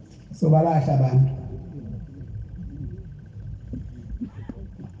sobalahla abantu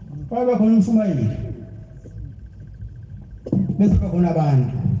babe khona umshumayeli bese khona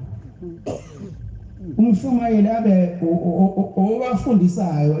abantu umshumayeli abe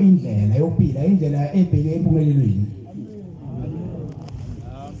obafundisayo indlela yokuphila indlela ebheke empumelelweni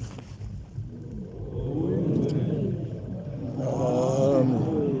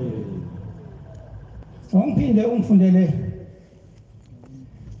Ongiphinde ungifundele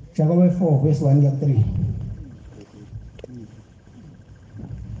Jakobe 4 verse 1 ya 3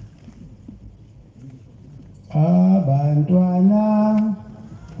 Abantwana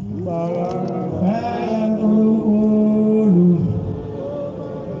unkulunkulu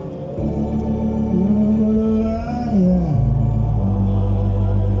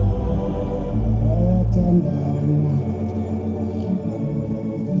ayathandana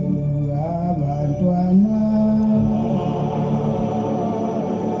abantwana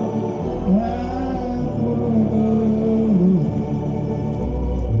unkulunkulu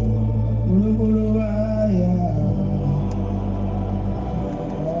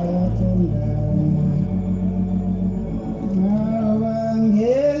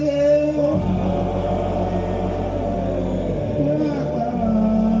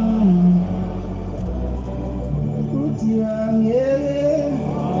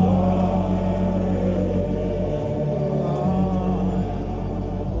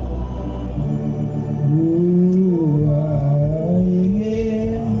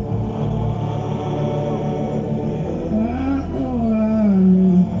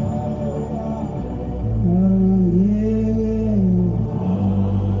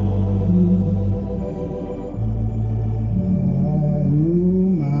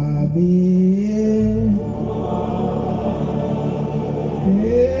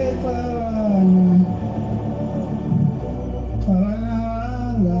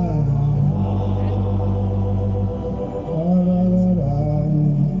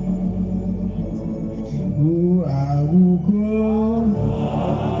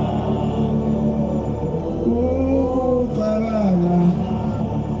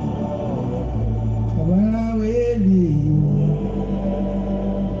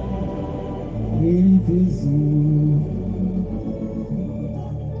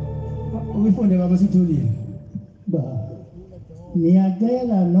Uyifunde baba sithulile Ba.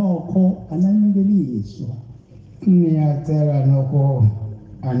 Niyacela nokho ananibeliswa ngiyacela nokho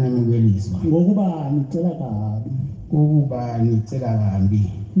anemukeliswa ngokuba nicela kabi ukuba nicela kambi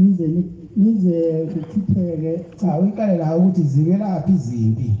nize kuchipheke cha uyiqale la ukuthi zikelaphi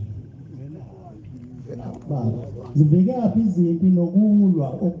izimpi baba. Zivelaphi izimpi nokulwa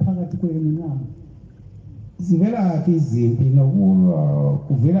okuphakathi kwenu na? zivelaphi izimpi nokulwa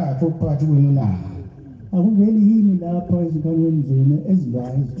kuvelaphi okuphakathi kwenu na Akuveli yini lapho ezinkanweni zenu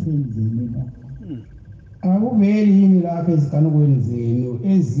ezilwayo ezithweni zenu na? akuveli yini lapho ezikanukweni zenu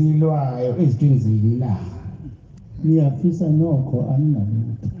ezilwayo ezithweni zenu na Niyafisa nokho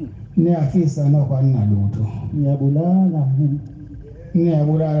aninalutho. niyafisa nokho aninalutho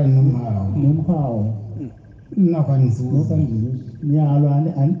Niyabulala nomhawu nomhawu nokho anizuza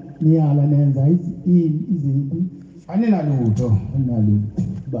niyalwa nenza izimpi aninalutho aninalutho.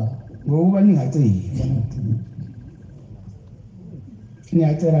 Ba. ngokuba ningaceli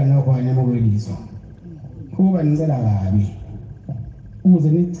niyacela nokho anemukeliswa ukuba nicela kabi ukuze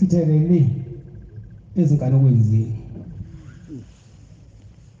nichithele le ezinkanukweni zenu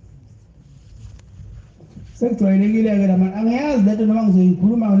sekujwayelekile-ke lama angiyazi lento noma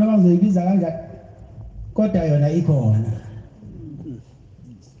ngizoyikhuluma noma ngizoyibiza kanjani kodwa yona ikhona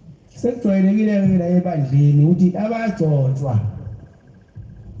sekujwayelekile-ke la ebandleni ukuthi abagcotshwa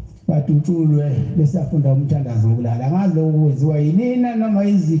badutshulwe besafunda umthandazo wokulala angazi lokho kwenziwa yinina noma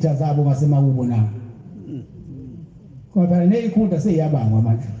izitha zabo ngasemakubo na kodwa neyikhunda seyiyabangwa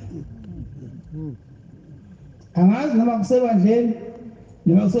manje angazi noma kusebandleni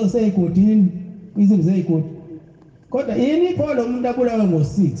noma kuseyigodini izinto zeyigodi kodwa yini ipholo umuntu abulawe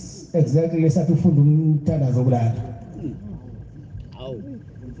ngo-6 exactly lesathi ufunda umthandazo wokulala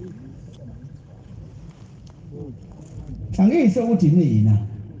angisho ukuthi nina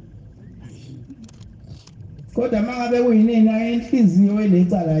kodwa mangabe kuyinina inhliziyo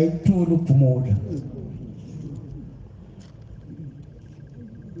elecala ayithola ukuphumula.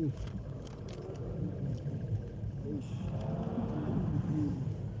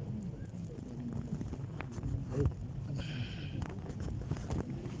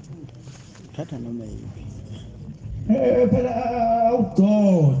 Thatha noma yiphi. Phela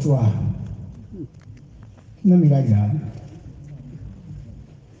awugcotshwa nami kanjani.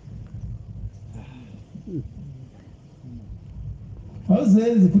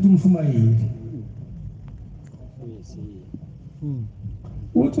 Awuzenzi futhi umshumayeli.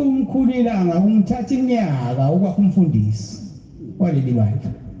 Uthi umkhulilanga umthatha iminyaka ukwakha umfundisi waleli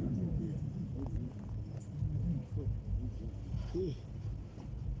bandla.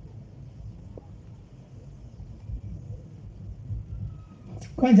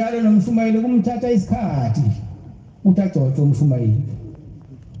 Kanjalo nomshumayeli kumthatha isikhathi utagcotshwa umshumayeli.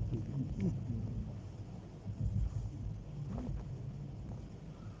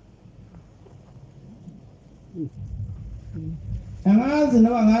 Angazi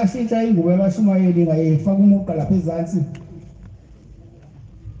noma ngashintsha ingubo yabashumayeli ngayifaka umuqa lapha ezansi.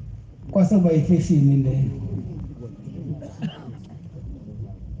 Kwase kuba ifashion le.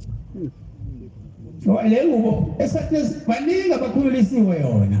 Le ngubo esikhathini baningi abakhululisiwe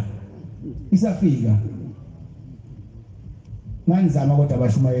yona. Isafika. Nganizama kodwa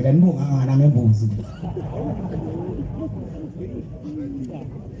abashumayeli anibonga ngana ngembuzi.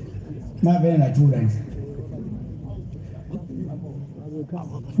 Mabena nathula nje.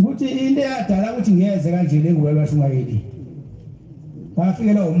 Ukuthi into eyadala ukuthi ngiyeze kanje lengubo yabashumayeli.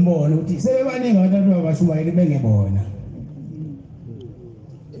 Bafikela umbono ukuthi sebebaningi abantu abashumayeli bengebona.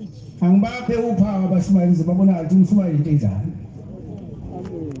 Angibaphe uphawu abashumayeli babona ukuthi umshumayeli into enjani.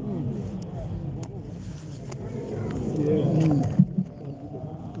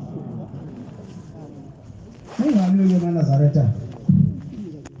 Ningabe eNazaretha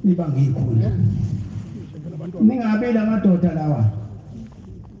ibangikhulu. Ningabe lamadoda lawa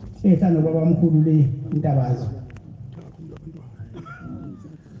ehlano baba omkhulu le intabazo.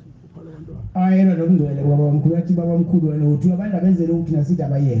 Ayena lokungcwele baba omkhulu athi baba omkhulu wena uthi abantu abenzele ukuthi nasithi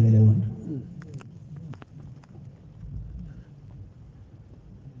abayeke le wona.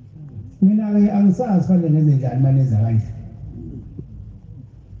 Mina angisazi fanele ngenze njani manje enza kanje.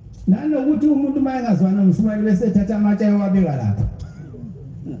 Nanokuthi umuntu mayengazwana nomshumayeli bese ethatha amatshe ayowabeka lapha.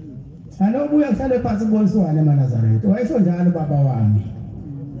 Anobuya kuhlale phansi kuboniswane eNazaretha. Wayesho njalo baba wami.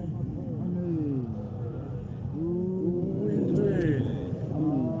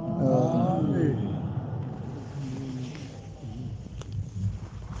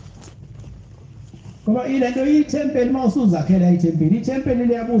 Ngoba ilento ithempeli mawusuzakhela ithempeli. Ithempeli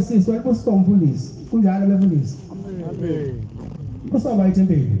liyabusiswa libusiswa umfundisi. Kunjalo befundisi. Amen. Kusoba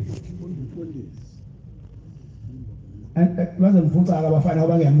ithempeli. Baze mfuca abafana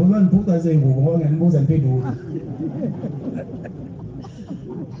ngoba ngiyambuza ngiphuca izingubo ngoba ngiyanibuza impendulo.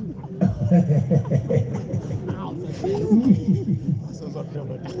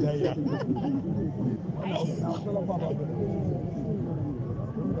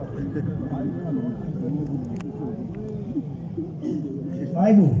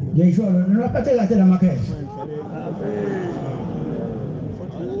 Hayibo, ngiyisho lona laphathe kahle namakheshi.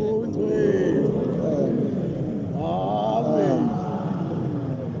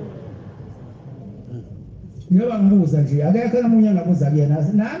 Ngiyoba ngibuza nje akekho nomunye angabuza kuyena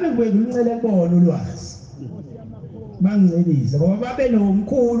nami ngibuye ngimncele kubona ulwazi bangicelise ngoba babe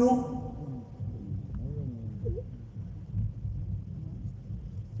nomkhulu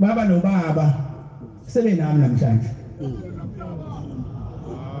baba nobaba sebenami namhlanje.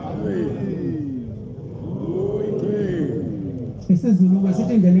 Isizulu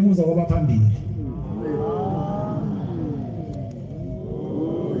besithi ngene ibuza ngoba phambili.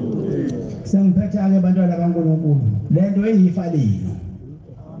 Sengiphetha-ke abantwana kaNkulunkulu lento eyifa lino.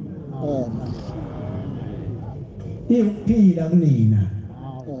 Iwukuphila kunina.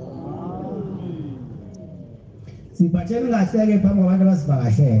 Siphatheni kahle-ke phambi kwabantu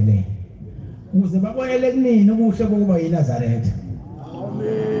abasivakashele ukuze babonele kunina ubuhle bokuba yiNazaretha.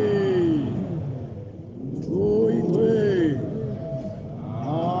 Amen.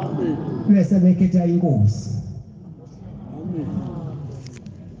 Amen. Bese bekhetha inkosi.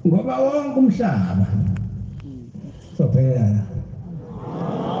 Ngoba wonke umhlaba sophelela la.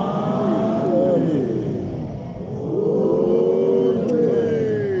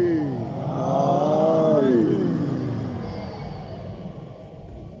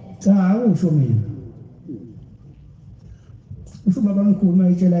 Cha usho mina. Usho baba mkhulu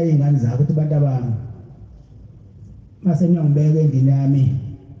mayitshela izingane zakho ukuthi bantu abami mase ngiyangibeka endini yami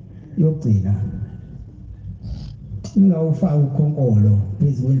yokugcina. ngawufaka ukhonkolo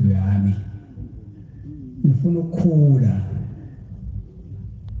phezu kwendlu yami ngifuna ukukhula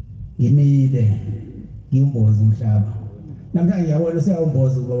ngimile ngiyimboza umhlaba namhlanje ngiyabona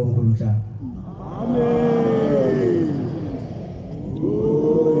siyawumboza ubaba omkhulu umhlaba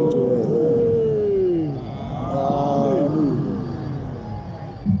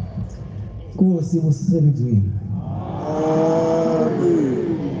Nkosi busisebenzweni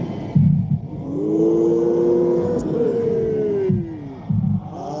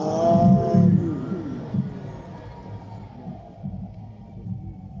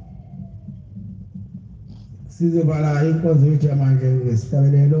sizovala inkonzo yethu yamanje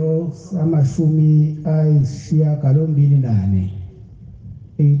ngesihlabelelo samashumi ayisishiyagalombili nane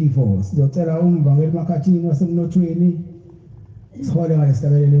 84 sizocela umvangeli emakhathini wasemnothweni sihole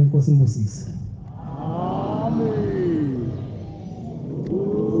ngalesihlabelelo inkosi imbusise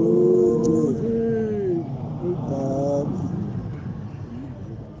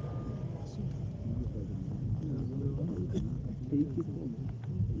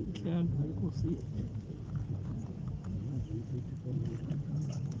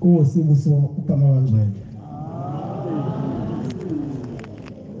Nkosi buso upama wangcwele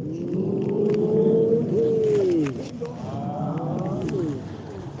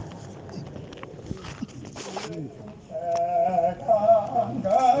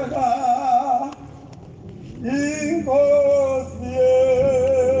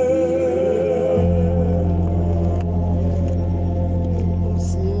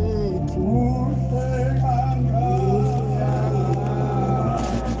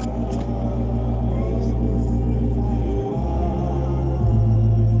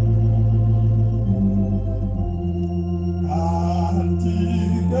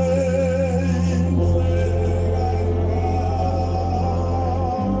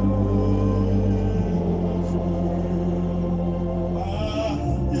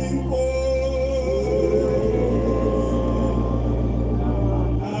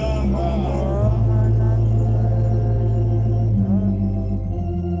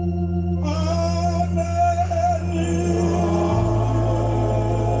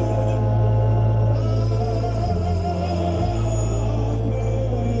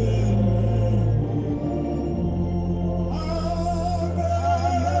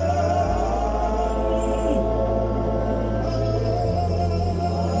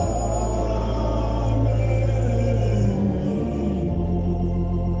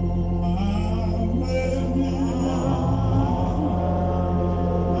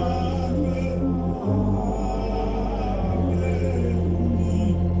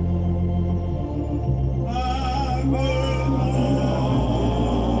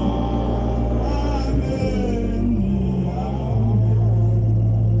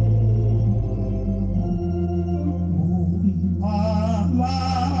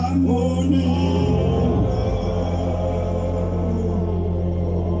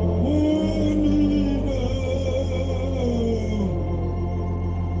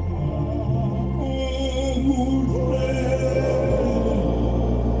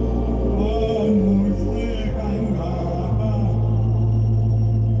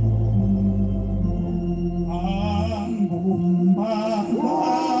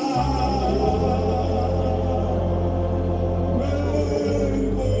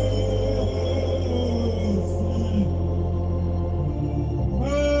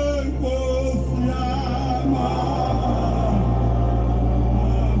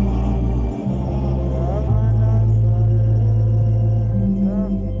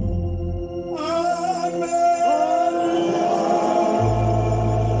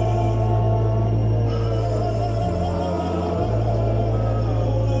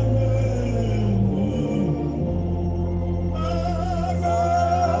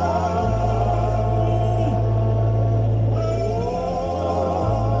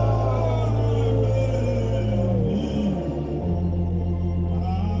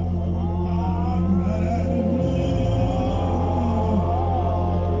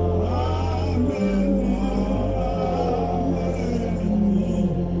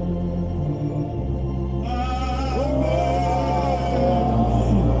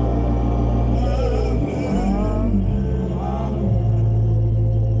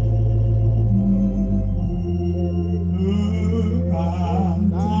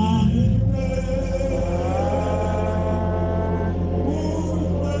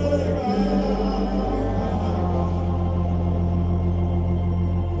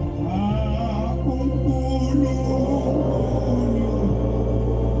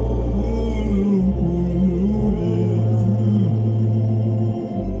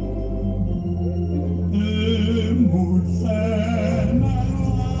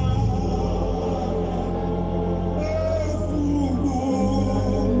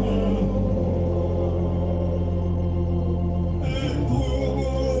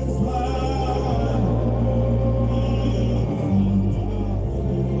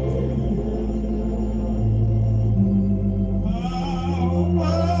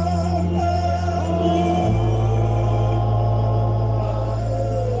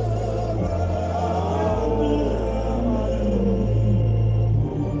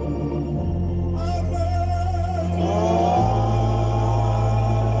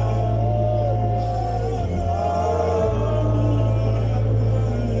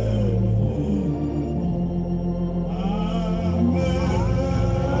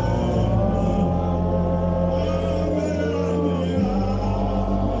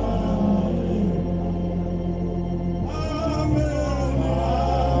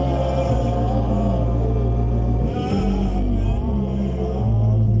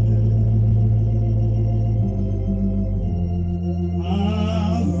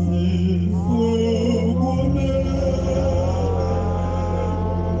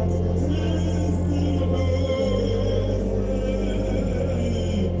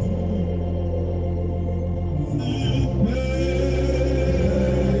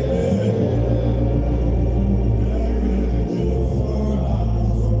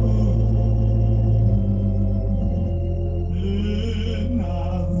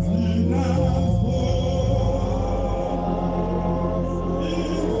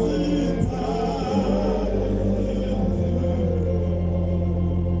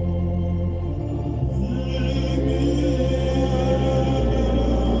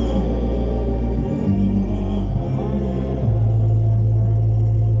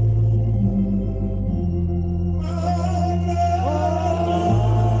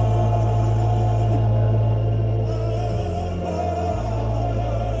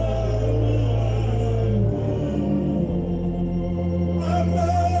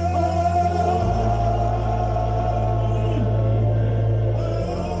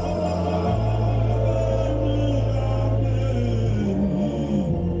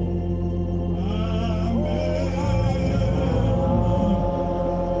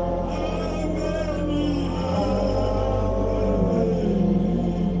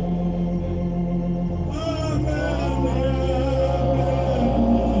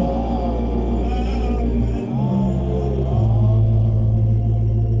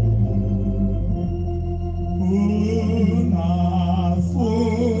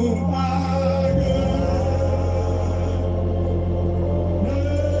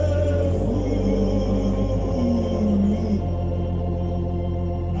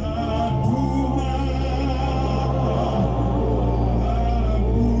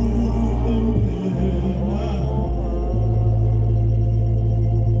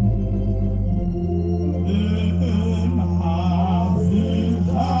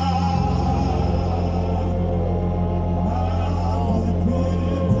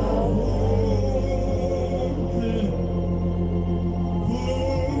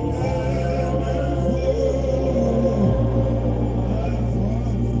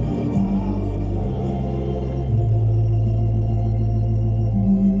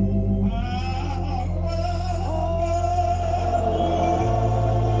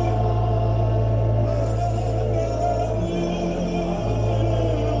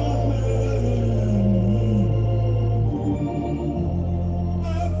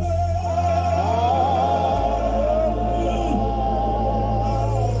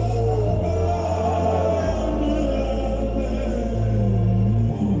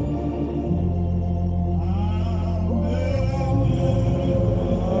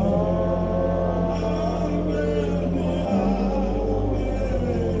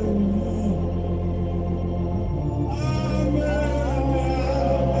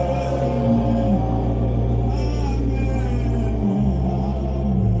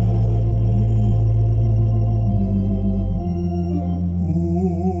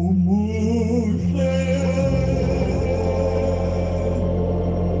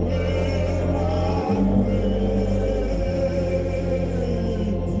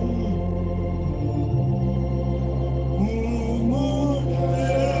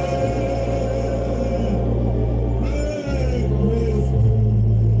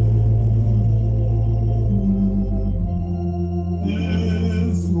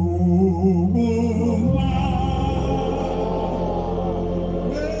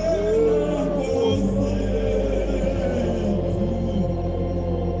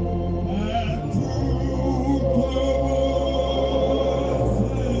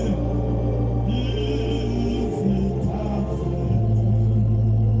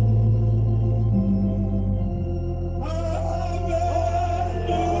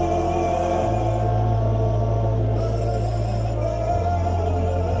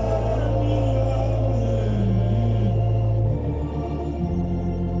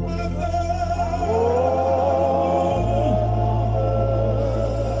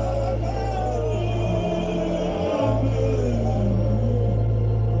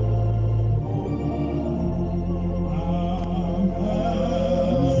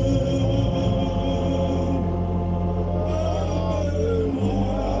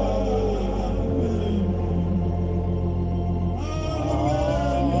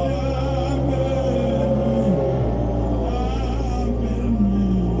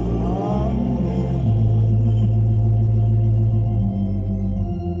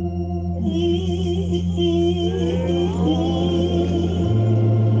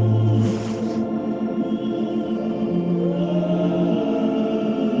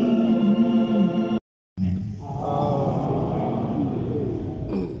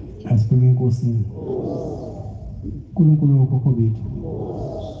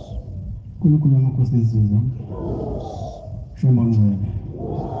uNkulunkulu wamakhosi nezizwe Shembe ngcwele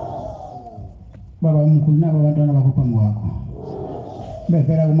Baba omkhulu nabo abantwana bakho phambi kwakho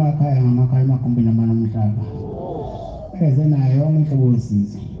bevela kumakhaya ngamakhaya emagumbini amanye omhlaba eze nayo yonke inhlobo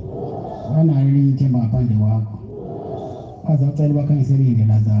yosizo banayo elinye ithemba ngaphandle kwakho bazawucela bakhangisele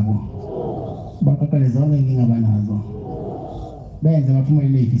iy'ndlela zabo baqaqele zonke inkinga abanazo benze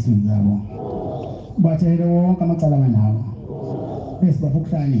baphumelele ey'fisweni zabo bathelele wonke amacala abanawo bese bafuna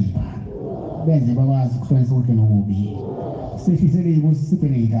ukuhlakanipha benze bakwazi ukuhlukanisa okuhle nokubi sehlisele iy'busi siphe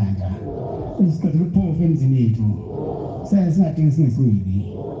ney'nhlanhla esiqedile ukuphofu emizini yethu senze singadingi singesweli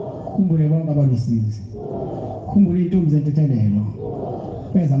khumbule bonke abalosizi khumbule iy'ntombi zentethelelo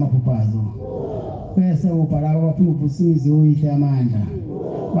benze amaphuphazo bese ubhalaba abafuna ukuvusiza uyihle amandla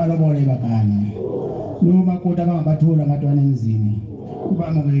balobole bagane nomakoti abangabathula amadwana emzini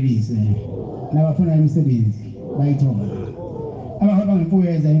ubamukelise nabafuna imisebenzi bayithola abahamba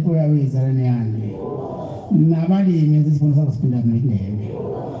ngemfuyo yenza imfuyo yabo izalane yande nabalimi yenza isivuno sabo siphila ngendebe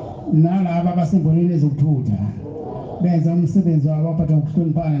nalabo abasembonini ezokuthutha benza umsebenzi wabo baphatha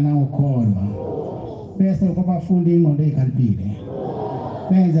ngokuhloniphana nangokukholwa bese babafunda ingqondo eyikhaliphile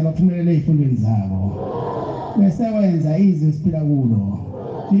benze baphumelele ey'fundweni zabo bese wenza izwe esiphila kulo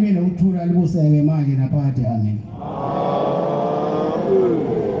libe nokuthula libuseke manje naphakade amen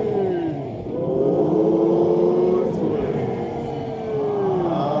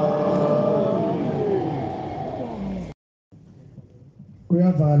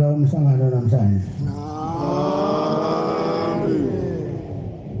uyavala umhlangano namhlanje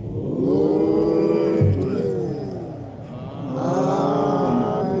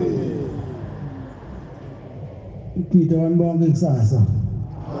Kita wan bonke kusasa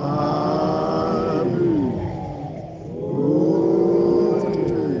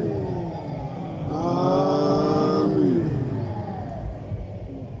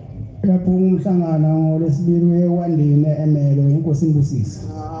lapho umhlangano ngolesibili uyekwandini emelo inkosi imbusisa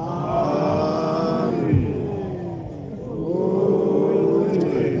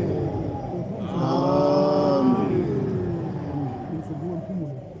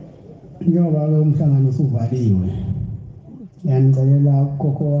njengoba-ke umhlangano usuvaliwe ngiyanicelela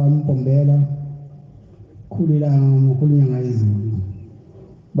ukhokho wami uMpombela khulilanga ngokulinyanga izulu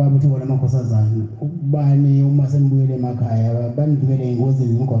baba uthi ngona amakhosazana ukubani uma senibuyele emakhaya banivikele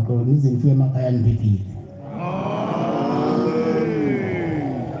engozini zomgwaqo nize nifike emakhaya niphephile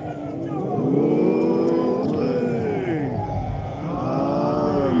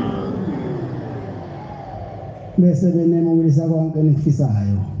bese benemukisa konke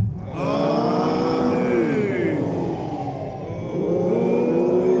enikufisayo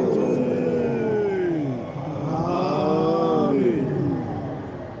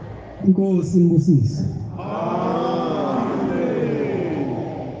inkosi imbusise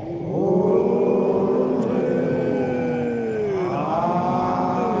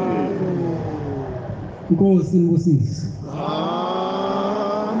inkosi imbusise